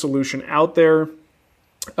cheapest solution out there,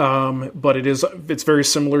 but it's very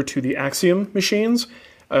similar to the Axiom machines.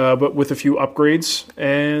 but with a few upgrades,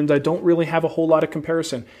 and I don't really have a whole lot of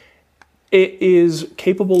comparison. It is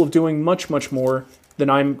capable of doing much, much more than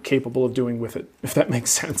I'm capable of doing with it, if that makes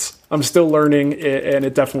sense. I'm still learning, and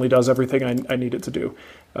it definitely does everything I need it to do.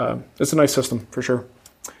 It's a nice system, for sure.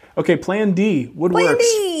 Okay, Plan D, Woodworks. Plan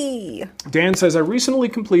D! Dan says, I recently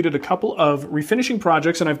completed a couple of refinishing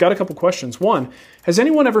projects, and I've got a couple questions. One, has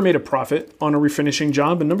anyone ever made a profit on a refinishing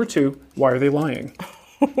job? And number two, why are they lying?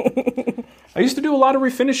 I used to do a lot of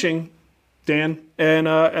refinishing, Dan, and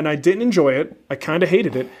I didn't enjoy it. I kind of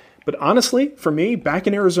hated it. But honestly, for me, back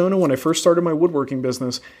in Arizona when I first started my woodworking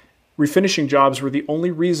business, refinishing jobs were the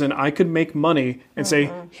only reason I could make money and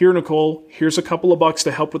say, here, Nicole, here's a couple of bucks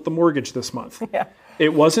to help with the mortgage this month. Yeah.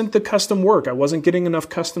 It wasn't the custom work. I wasn't getting enough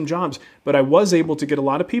custom jobs, but I was able to get a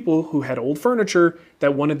lot of people who had old furniture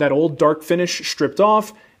that wanted that old dark finish stripped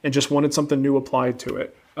off and just wanted something new applied to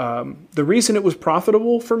it. The reason it was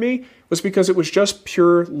profitable for me was because it was just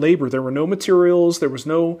pure labor. There were no materials. There was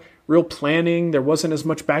no real planning. There wasn't as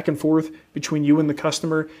much back and forth between you and the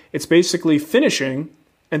customer. It's basically finishing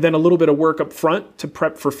and then a little bit of work up front to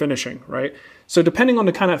prep for finishing, right? So depending on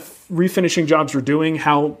the kind of refinishing jobs you're doing,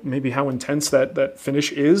 how intense that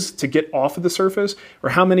finish is to get off of the surface,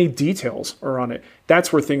 or how many details are on it,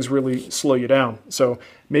 that's where things really slow you down. So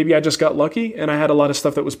maybe I just got lucky and I had a lot of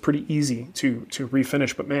stuff that was pretty easy to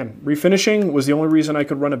refinish. But man, refinishing was the only reason I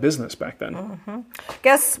could run a business back then. Mm-hmm.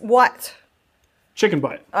 Guess what? Chicken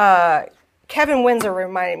butt. Kevin Windsor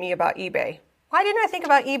reminded me about eBay. Why didn't I think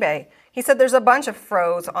about eBay? He said there's a bunch of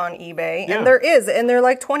fros on eBay, and there is, and they're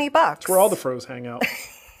like $20. That's where all the fros hang out.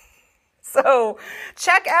 So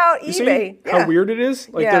check out eBay. See how weird it is?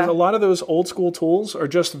 Like there's a lot of those old school tools are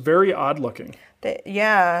just very odd looking.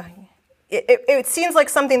 It seems like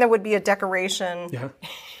something that would be a decoration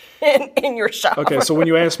in your shop. Okay, so when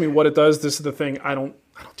you ask me what it does, this is the thing. I don't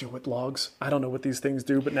deal with logs. I don't know what these things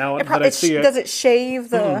do, but now that I see it. Does it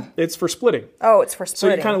shave the... It's for splitting. Oh, it's for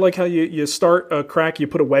splitting. So you kind of like how you start a crack, you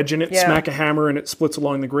put a wedge in it, smack a hammer, and it splits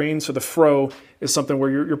along the grain. So the fro is something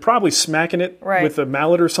where you're probably smacking it with a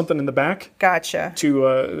mallet or something in the back. Gotcha.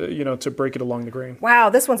 To break it along the grain.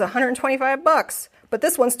 Wow, this one's $125, but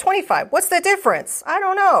this one's $25. What's the difference? I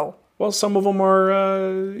don't know. Well, some of them are,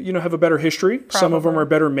 have a better history. Probably. Some of them are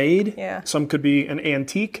better made. Yeah. Some could be an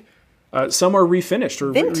antique. Some are refinished,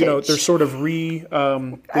 or vintage. They're sort of they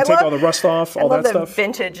take all the rust off, all that stuff.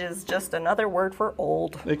 Vintage is just another word for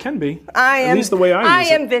old. It can be. At least the way I use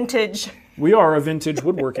it. I am vintage. We are a vintage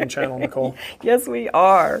woodworking channel, Nicole. Yes, we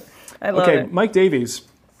are. I love it. Okay, Mike Davies.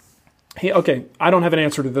 I don't have an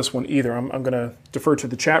answer to this one either. I'm going to defer to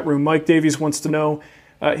the chat room. Mike Davies wants to know.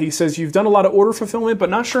 He says, you've done a lot of order fulfillment, but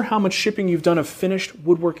not sure how much shipping you've done of finished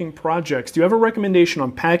woodworking projects. Do you have a recommendation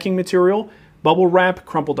on packing material? Bubble wrap,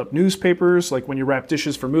 crumpled up newspapers, like when you wrap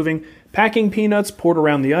dishes for moving, packing peanuts poured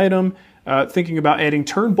around the item, thinking about adding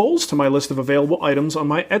turn bowls to my list of available items on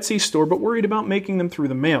my Etsy store, but worried about making them through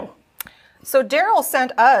the mail. So Daryl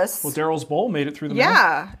sent us... Well, Daryl's bowl made it through the mail.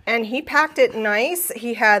 Yeah, and he packed it nice.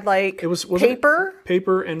 He had was paper.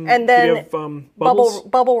 Paper and then bubbles?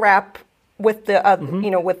 bubble wrap with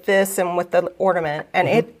the, with this and with the ornament. And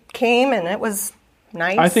it came and it was...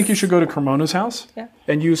 nice. I think you should go to Cremona's house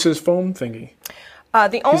and use his foam thingy.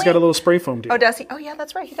 He's got a little spray foam deal. Oh, does he? Oh, yeah,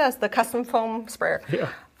 that's right. He does. The custom foam sprayer. Yeah.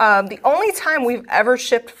 The only time we've ever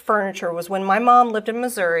shipped furniture was when my mom lived in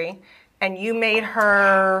Missouri, and you made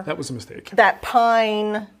her... That was a mistake. That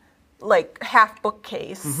pine, half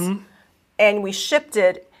bookcase, and we shipped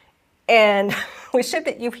it, and we shipped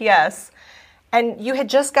it UPS, and you had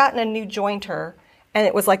just gotten a new jointer, and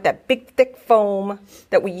it was like that big, thick foam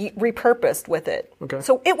that we repurposed with it. Okay.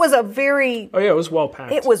 So it was a very... Oh, yeah, it was well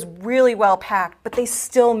packed. It was really well packed, but they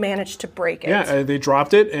still managed to break it. Yeah, they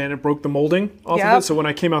dropped it, and it broke the molding off of it. So when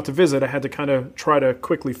I came out to visit, I had to kind of try to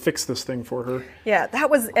quickly fix this thing for her. Yeah, that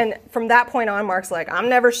was... And from that point on, Mark's like, I'm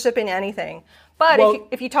never shipping anything. But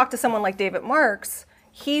if you talk to someone like David Marks,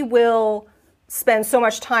 he will spend so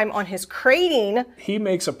much time on his crating. He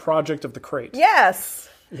makes a project of the crate. Yes.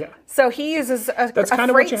 Yeah. So he uses That's kind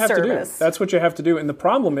of what you have to do. That's what you have to do. And the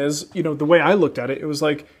problem is, the way I looked at it, it was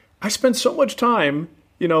like, I spent so much time,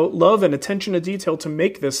 love and attention to detail to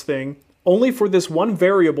make this thing, only for this one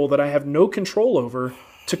variable that I have no control over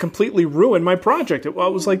to completely ruin my project. I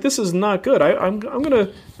was like, this is not good. I'm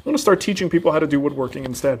gonna start teaching people how to do woodworking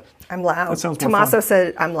instead. I'm loud. That sounds more Tommaso fun.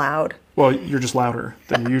 said I'm loud. Well, you're just louder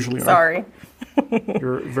than you usually are. Sorry.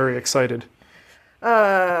 You're very excited.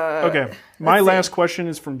 Okay. My last question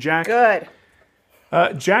is from Jack. Good.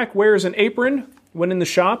 Jack wears an apron when in the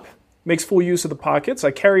shop, makes full use of the pockets.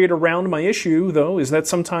 I carry it around. My issue, though, is that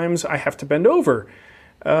sometimes I have to bend over.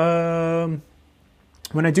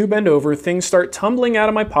 When I do bend over, things start tumbling out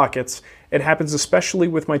of my pockets. It happens especially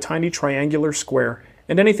with my tiny triangular square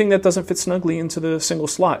and anything that doesn't fit snugly into the single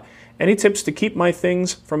slot. Any tips to keep my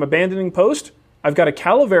things from abandoning post? I've got a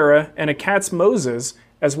calavera and a cat's Moses,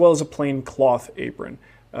 as well as a plain cloth apron.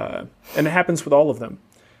 And it happens with all of them.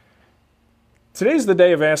 Today's the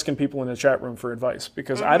day of asking people in the chat room for advice,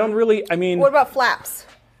 because I don't really, What about flaps?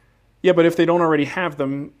 Yeah, but if they don't already have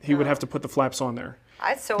them, he would have to put the flaps on there.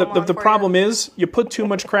 I'd sew The, them the, on the for problem you. is, you put too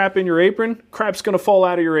much crap in your apron, crap's going to fall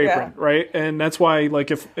out of your apron, right? And that's why, like,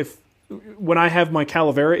 if when I have my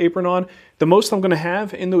calavera apron on, the most I'm going to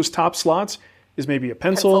have in those top slots is maybe a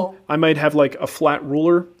pencil. I might have like a flat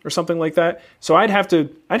ruler or something like that. So I'd have to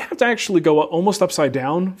actually go almost upside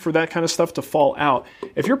down for that kind of stuff to fall out.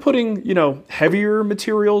 If you're putting, heavier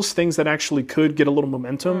materials, things that actually could get a little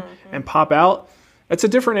momentum and pop out, it's a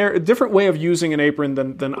different way of using an apron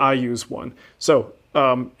than I use one. So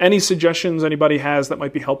any suggestions anybody has that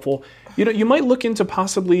might be helpful? You might look into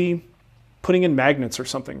possibly putting in magnets or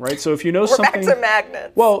something, right? So if you know something... We're back to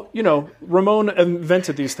magnets. Well, Ramon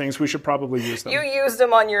invented these things. We should probably use them. You used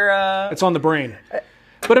them on your... It's on the brain.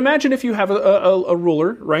 But imagine if you have a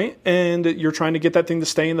ruler, right? And you're trying to get that thing to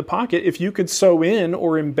stay in the pocket. If you could sew in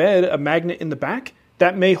or embed a magnet in the back,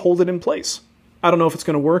 that may hold it in place. I don't know if it's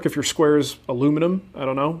going to work if your square is aluminum. I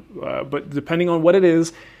don't know. But depending on what it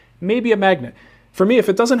is, maybe a magnet. For me, if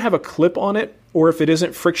it doesn't have a clip on it, or if it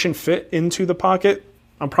isn't friction fit into the pocket,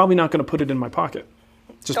 I'm probably not going to put it in my pocket,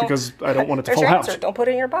 because I don't want it to fall out. Don't put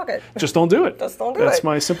it in your pocket. Just don't do it. Just don't do it. That's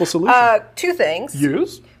my simple solution. Two things.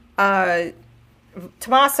 Use?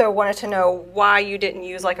 Tommaso wanted to know why you didn't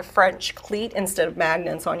use like a French cleat instead of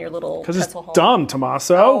magnets on your little Because it's pencil holder. dumb,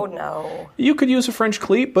 Tommaso. Oh, no. You could use a French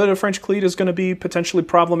cleat, but a French cleat is going to be potentially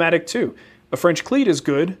problematic too. A French cleat is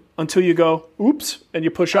good until you go, oops, and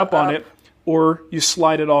you push up on it, or you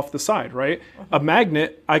slide it off the side, right? A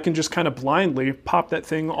magnet, I can just kind of blindly pop that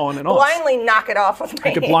thing on and off. Blindly knock it off with my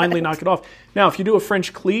I could hand. blindly knock it off. Now, if you do a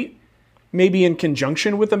French cleat, maybe in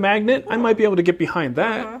conjunction with a magnet, I might be able to get behind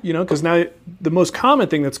that, because now the most common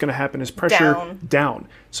thing that's going to happen is pressure down.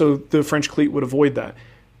 So the French cleat would avoid that.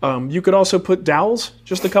 You could also put dowels.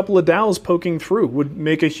 Just a couple of dowels poking through would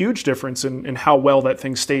make a huge difference in how well that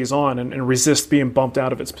thing stays on and resist being bumped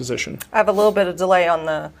out of its position. I have a little bit of delay on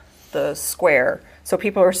the square. So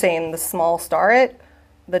people are saying the small Starrett,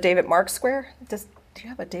 the David Marks square. Do you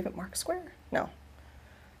have a David Marks square? No.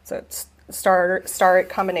 So it's Starrett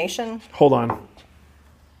combination. Hold on.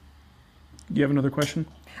 You have another question?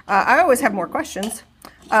 I always have more questions.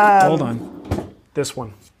 Hold on. This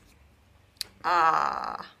one.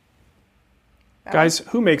 Guys,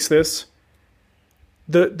 who makes this?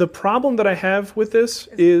 The problem that I have with this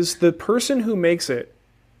is the person who makes it,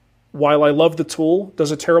 while I love the tool,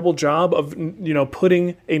 does a terrible job of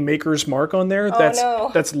putting a maker's mark on there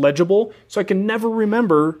that's legible. So I can never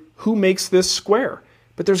remember who makes this square.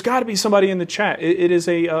 But there's got to be somebody in the chat. It is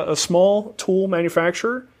a small tool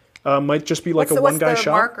manufacturer. Might just be like a one-guy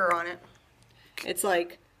shop. What's the marker on it? It's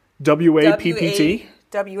like WAPPT.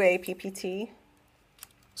 WAPPT.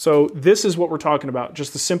 So this is what we're talking about.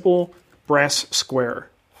 Just a simple brass square.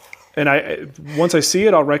 And once I see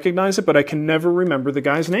it, I'll recognize it, but I can never remember the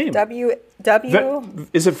guy's name.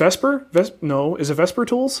 Is it Vesper? No. Is it Vesper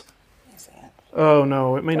Tools? Oh,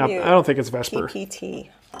 no. It may not. I don't think it's Vesper. PPT.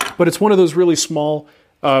 But it's one of those really small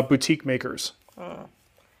boutique makers.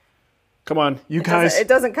 Come on, you guys. It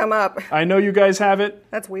doesn't come up. I know you guys have it.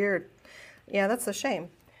 That's weird. Yeah, that's a shame.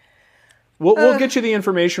 We'll get you the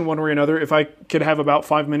information one way or another. If I could have about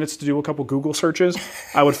 5 minutes to do a couple Google searches,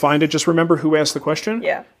 I would find it. Just remember who asked the question.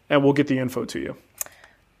 Yeah. And we'll get the info to you.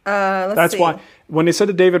 That's why, when they said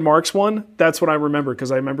the David Marks one, that's what I remember,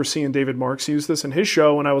 because I remember seeing David Marks use this in his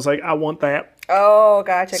show, and I was like, I want that. Oh,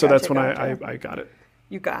 gotcha. So that's when I got it.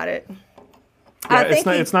 You got it. Yeah,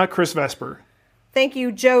 it's not Chris Vesper. Thank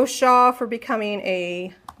you, Joe Shaw, for becoming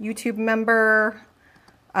a YouTube member.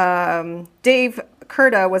 Dave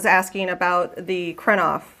Kurta was asking about the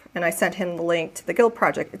Krenoff, and I sent him the link to the guild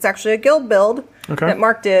project. It's actually a guild build that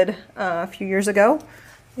Mark did a few years ago.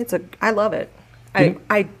 I love it.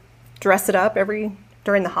 I dress it up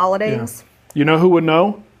during the holidays. Yeah. You know who would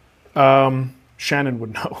know? Shannon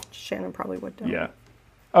would know. Shannon probably would know. Yeah.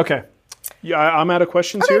 Okay. Yeah, I'm out of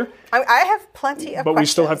questions here. I have plenty of questions. But we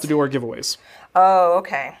still have to do our giveaways. Oh,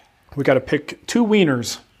 okay. We got to pick 2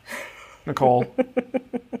 wieners, Nicole.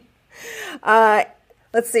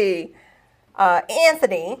 Let's see.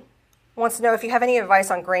 Anthony wants to know if you have any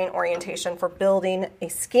advice on grain orientation for building a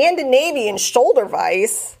Scandinavian shoulder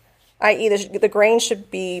vise, i.e. the grain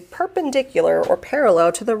should be perpendicular or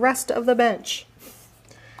parallel to the rest of the bench.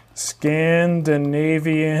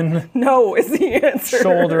 Scandinavian No is the answer.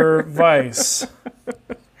 shoulder vise.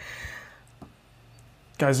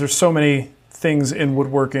 Guys, there's so many things in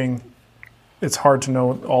woodworking. It's hard to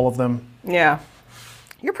know all of them. Yeah.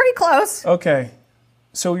 You're pretty close. Okay.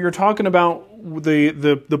 So you're talking about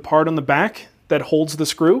the part on the back that holds the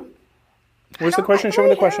screw? Where's the question? Show me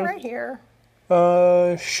the question. Right here.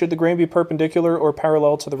 Should the grain be perpendicular or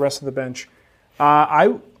parallel to the rest of the bench?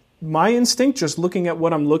 My instinct, just looking at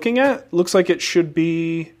what I'm looking at, looks like it should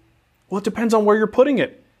be, well, it depends on where you're putting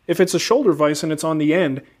it. If it's a shoulder vise and it's on the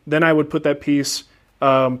end, then I would put that piece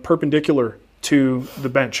perpendicular to the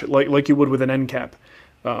bench, like you would with an end cap.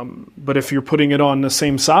 But if you're putting it on the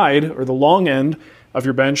same side or the long end of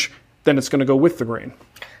your bench, then it's going to go with the grain.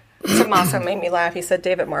 Tommaso made me laugh. He said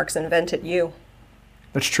David Marks invented you.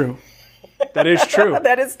 That's true. That is true.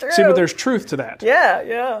 That is true. See, but there's truth to that.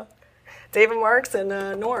 Yeah. David Marks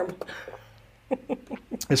and Norm.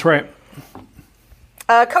 That's right.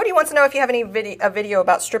 Cody wants to know if you have a video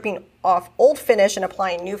about stripping off old finish and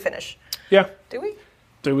applying new finish. Yeah. Do we?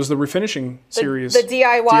 It was the refinishing series. The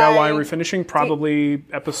DIY refinishing, probably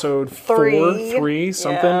episode 3,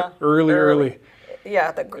 something. Yeah. Early.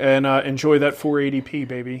 Yeah. And enjoy that 480p,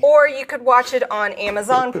 baby. Or you could watch it on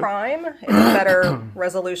Amazon Prime. It's a better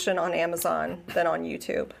resolution on Amazon than on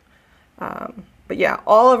YouTube. But yeah,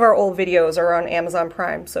 all of our old videos are on Amazon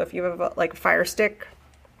Prime. So if you have a Fire Stick,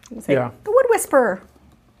 say, The Wood Whisperer.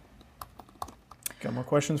 Got more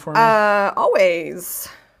questions for me? Always.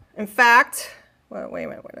 In fact, wait a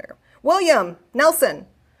minute. Where did I go? William Nelson,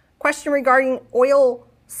 question regarding oil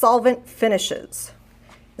solvent finishes.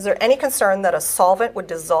 Is there any concern that a solvent would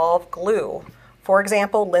dissolve glue? For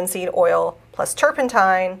example, linseed oil plus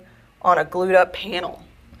turpentine on a glued up panel.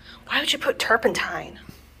 Why would you put turpentine?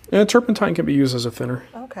 Yeah, turpentine can be used as a thinner.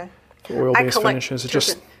 Okay. For oil-based finishes, it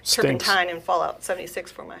just stinks. Turpentine in Fallout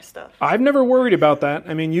 76 for my stuff. I've never worried about that.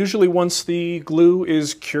 I mean, usually once the glue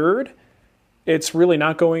is cured, it's really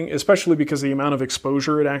not going, especially because the amount of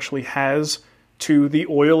exposure it actually has to the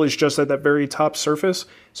oil is just at that very top surface.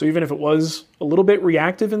 So even if it was a little bit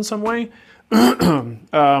reactive in some way,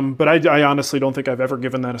 but I honestly don't think I've ever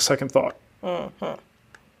given that a second thought.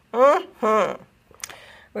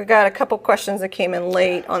 We got a couple questions that came in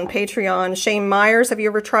late on Patreon. Shane Myers, have you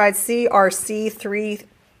ever tried CRC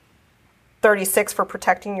 336 for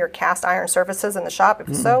protecting your cast iron surfaces in the shop?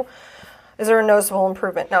 If so, is there a noticeable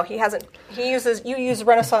improvement? No, he hasn't. You use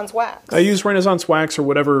Renaissance wax. I use Renaissance wax or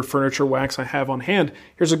whatever furniture wax I have on hand.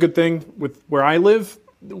 Here's a good thing with where I live,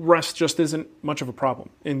 rust just isn't much of a problem.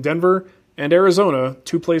 In Denver and Arizona,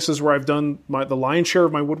 2 places where I've done the lion's share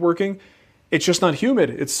of my woodworking, it's just not humid.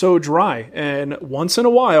 It's so dry. And once in a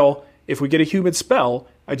while, if we get a humid spell,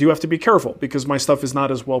 I do have to be careful because my stuff is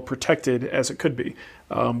not as well protected as it could be.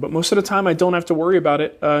 But most of the time, I don't have to worry about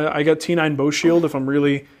it. I got T9 Bow Shield if I'm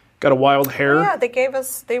really got a wild hair. Oh, yeah,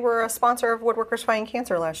 they were a sponsor of Woodworkers Fighting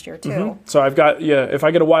Cancer last year, too. So I've got, if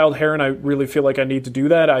I get a wild hair and I really feel like I need to do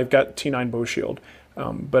that, I've got T9 Bow Shield.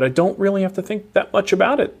 But I don't really have to think that much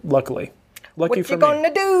about it, luckily. Lucky for me. What you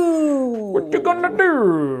gonna do? What you gonna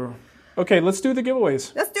do? Okay, let's do the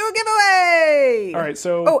giveaways. Let's do a giveaway! All right,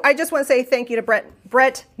 so... Oh, I just want to say thank you to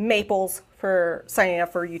Brett Maples for signing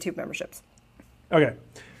up for YouTube memberships. Okay.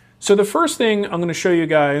 So the first thing I'm going to show you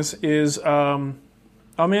guys is... oh,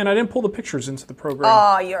 man, I didn't pull the pictures into the program.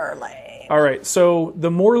 Oh, you're lame. All right, so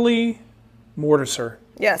the Morley Mortiser.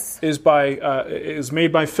 Yes. Is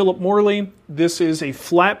made by Philip Morley. This is a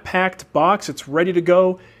flat-packed box. It's ready to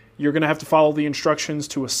go. You're going to have to follow the instructions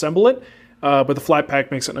to assemble it. But the flat pack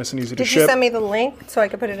makes it nice and easy to ship. Did you send me the link so I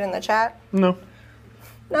could put it in the chat? No.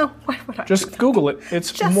 No? Why would I? Just Google it.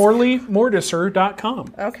 It's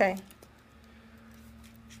morleymortiser.com. Okay.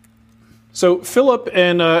 So Philip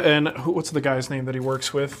and what's the guy's name that he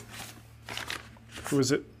works with? Who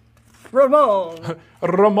is it? Ramon.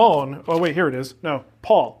 Ramon. Oh, wait, here it is. No,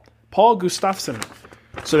 Paul. Paul Gustafsson.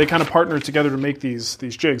 So they kind of partnered together to make these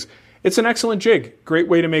jigs. It's an excellent jig. Great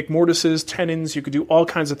way to make mortises, tenons. You could do all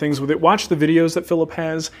kinds of things with it. Watch the videos that Philip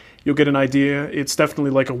has. You'll get an idea. It's definitely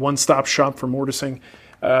like a one-stop shop for mortising.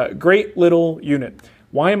 Great little unit.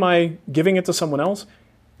 Why am I giving it to someone else?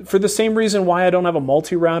 For the same reason why I don't have a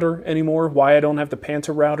multi-router anymore, why I don't have the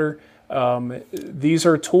Panta router. These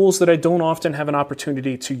are tools that I don't often have an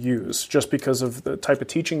opportunity to use just because of the type of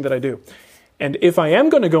teaching that I do. And if I am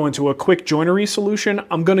going to go into a quick joinery solution,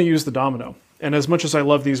 I'm going to use the Domino. And as much as I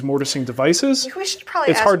love these mortising devices,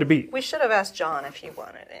 it's hard to beat. We should have asked John if he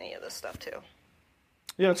wanted any of this stuff too.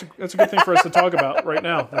 Yeah, that's a good thing for us to talk about right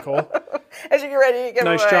now, Nicole. As you get ready to give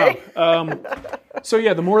nice away. Job. So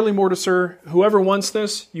yeah, the Morley Mortiser, whoever wants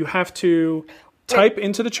this, you have to type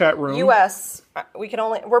into the chat room. U.S.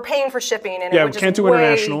 We're paying for shipping, and yeah, we can't do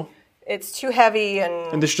international. It's too heavy,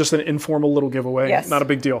 and this is just an informal little giveaway. Yes. Not a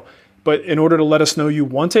big deal. But in order to let us know you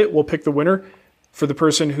want it, we'll pick the winner for the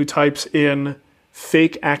person who types in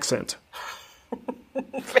fake accent.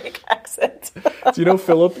 Fake accent. Do you know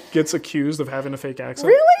Philip gets accused of having a fake accent?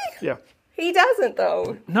 Really? Yeah. He doesn't,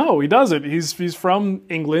 though. No, he doesn't. He's from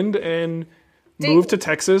England and moved to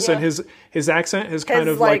Texas, and his accent has kind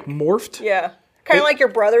of like morphed. Yeah. Kind of like your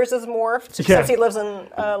brother's is morphed since he lives in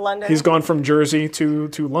London. He's gone from Jersey to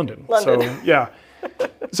London. So, yeah.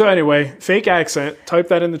 So anyway, fake accent, type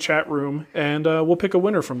that in the chat room, and we'll pick a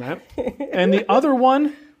winner from that. And the other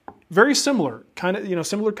one, very similar, kind of,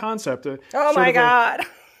 similar concept. Oh my God.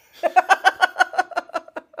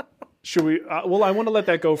 Should we? Well, I want to let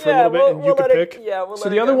that go for a little bit, and you can pick. So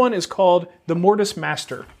the other one is called the Mortise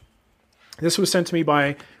Master. This was sent to me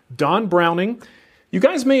by Don Browning. You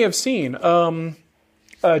guys may have seen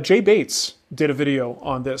Jay Bates did a video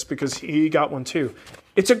on this because he got one too.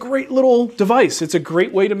 It's a great little device. It's a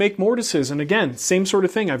great way to make mortises. And again, same sort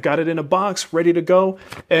of thing. I've got it in a box, ready to go.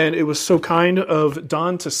 And it was so kind of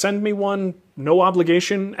Don to send me one, no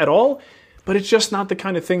obligation at all. But it's just not the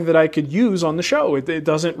kind of thing that I could use on the show. It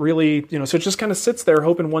doesn't really, so it just kind of sits there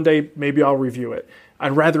hoping one day maybe I'll review it.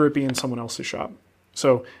 I'd rather it be in someone else's shop.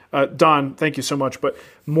 So, Don, thank you so much. But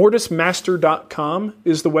mortisemaster.com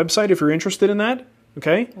is the website if you're interested in that.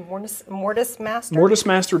 Okay? Mortise Master?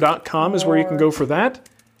 Mortisemaster.com is where you can go for that.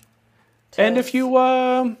 And if you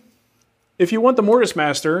want the Mortise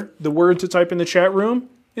Master, the word to type in the chat room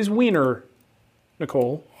is wiener.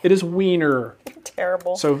 Nicole, it is wiener.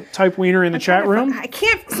 Terrible. So type wiener in the chat room. I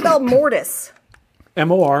can't spell mortise.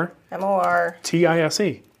 M-O-R. M-O-R.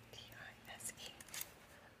 T-I-S-E.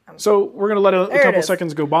 So we're going to let a couple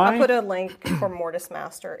seconds go by. I'll put a link for Mortise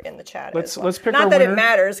Master in the chat. Let's pick our winner. Not that it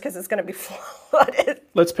matters because it's going to be flooded.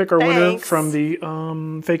 Let's pick our winner from the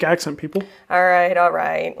fake accent people. All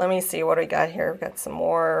right. Let me see what we got here. We've got some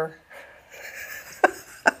more.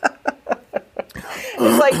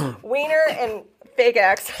 It's like wiener and fake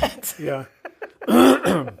accent. Yeah.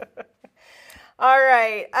 All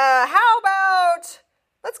right. How about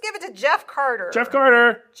let's give it to Jeff Carter. Jeff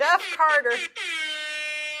Carter.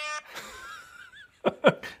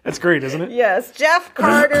 That's great, isn't it? Yes. Jeff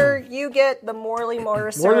Carter, you get the Morley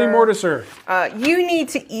Mortiser. Morley Mortiser. You need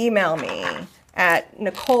to email me at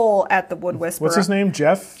Nicole@thewoodwhisperer. What's his name?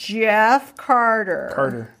 Jeff? Jeff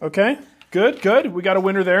Carter. Okay. Good. We got a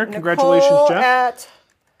winner there. Congratulations, Nicole Jeff. At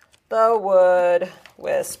the Wood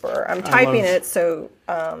Whisperer. I'm typing it so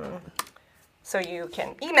you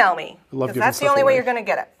can email me. Because that's the only way you're going to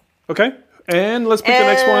get it. Okay. And let's pick the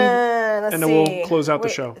next one, and then we'll close out the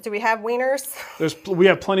show. Do we have wieners? We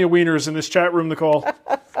have plenty of wieners in this chat room, Nicole.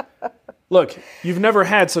 Look, you've never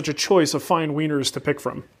had such a choice of fine wieners to pick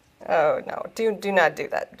from. Oh, no. Do not do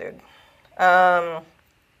that, dude.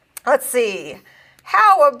 Let's see.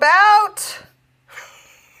 How about...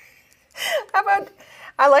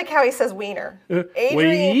 I like how he says wiener.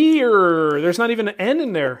 Wiener. There's not even an N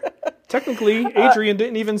in there. Technically, Adrian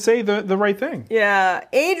didn't even say the right thing. Yeah.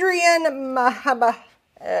 Adrian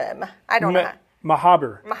I don't know.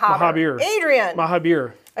 Mahabir. Adrian.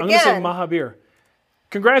 Mahabir. I'm going to say Mahabir.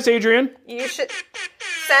 Congrats, Adrian. You should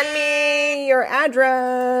send me your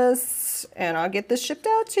address, and I'll get this shipped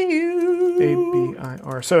out to you.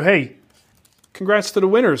 A-B-I-R. So, hey, congrats to the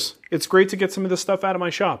winners. It's great to get some of this stuff out of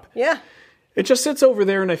my shop. Yeah. It just sits over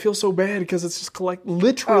there, and I feel so bad because it's just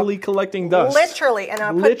literally collecting dust. Literally, and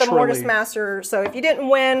I put the Mortise Master. So if you didn't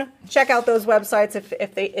win, check out those websites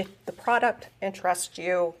if the product interests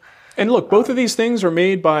you. And look, both of these things are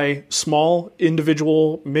made by small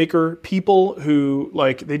individual maker people who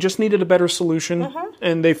they just needed a better solution,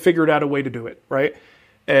 and they figured out a way to do it, right?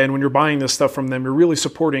 And when you're buying this stuff from them, you're really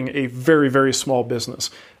supporting a very, very small business.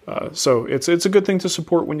 So it's a good thing to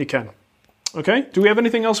support when you can. Okay? Do we have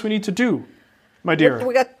anything else we need to do? My dear. What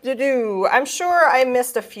we got to do? I'm sure I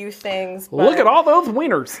missed a few things. But... Look at all those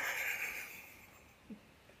wieners.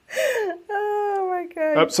 Oh, my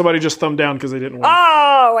God. Oh, somebody just thumbed down because they didn't win.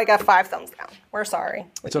 Oh, I got 5 thumbs down. We're sorry.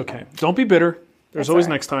 It's okay. Don't be bitter. There's always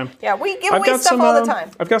next time. Yeah, we give away stuff all the time.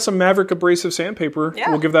 I've got some Maverick abrasive sandpaper. Yeah.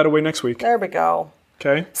 We'll give that away next week. There we go.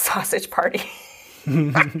 Okay. Sausage party.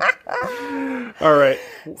 All right.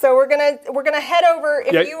 So we're gonna head over.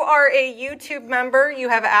 If you are a YouTube member, you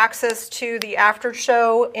have access to the after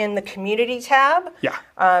show in the community tab. Yeah.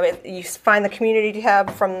 You find the community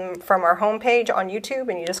tab from our homepage on YouTube,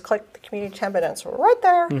 and you just click the community tab, and it's right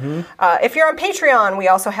there. If you're on Patreon, we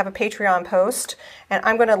also have a Patreon post, and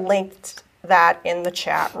I'm going to link that in the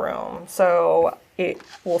chat room. So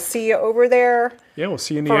we'll see you over there. Yeah, we'll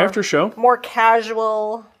see you in the after show. More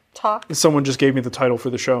casual talk. Someone just gave me the title for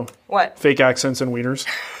the show. What? Fake Accents and Wieners.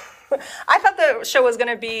 I thought the show was going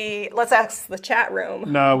to be Let's Ask the Chat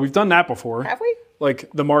Room. No, we've done that before. Have we? Like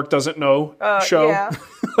the Mark doesn't know show. Yeah.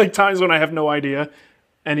 Like times when I have no idea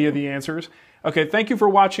any of the answers. Okay, thank you for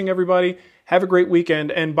watching, everybody. Have a great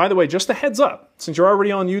weekend. And by the way, just a heads up, since you're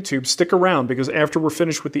already on YouTube, stick around because after we're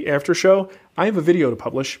finished with the after show, I have a video to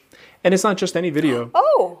publish. And it's not just any video.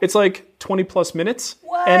 Oh. It's like 20 plus minutes.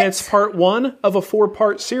 What? And it's part 1 of a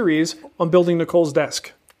 4-part series on building Nicole's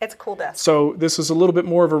desk. It's a cool desk. So this is a little bit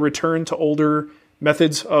more of a return to older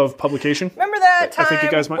methods of publication. Remember that time I think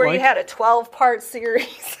you guys might where like. you had a 12-part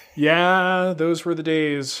series? Yeah, those were the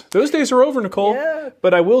days. Those days are over, Nicole. Yeah.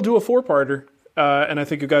 But I will do a 4-parter, and I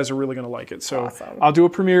think you guys are really going to like it. So Awesome. I'll do a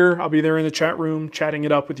premiere. I'll be there in the chat room chatting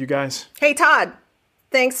it up with you guys. Hey, Todd.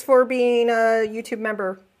 Thanks for being a YouTube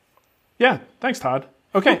member. Yeah, thanks, Todd.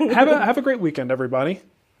 Okay, have a great weekend, everybody.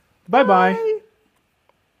 Bye-bye. Bye.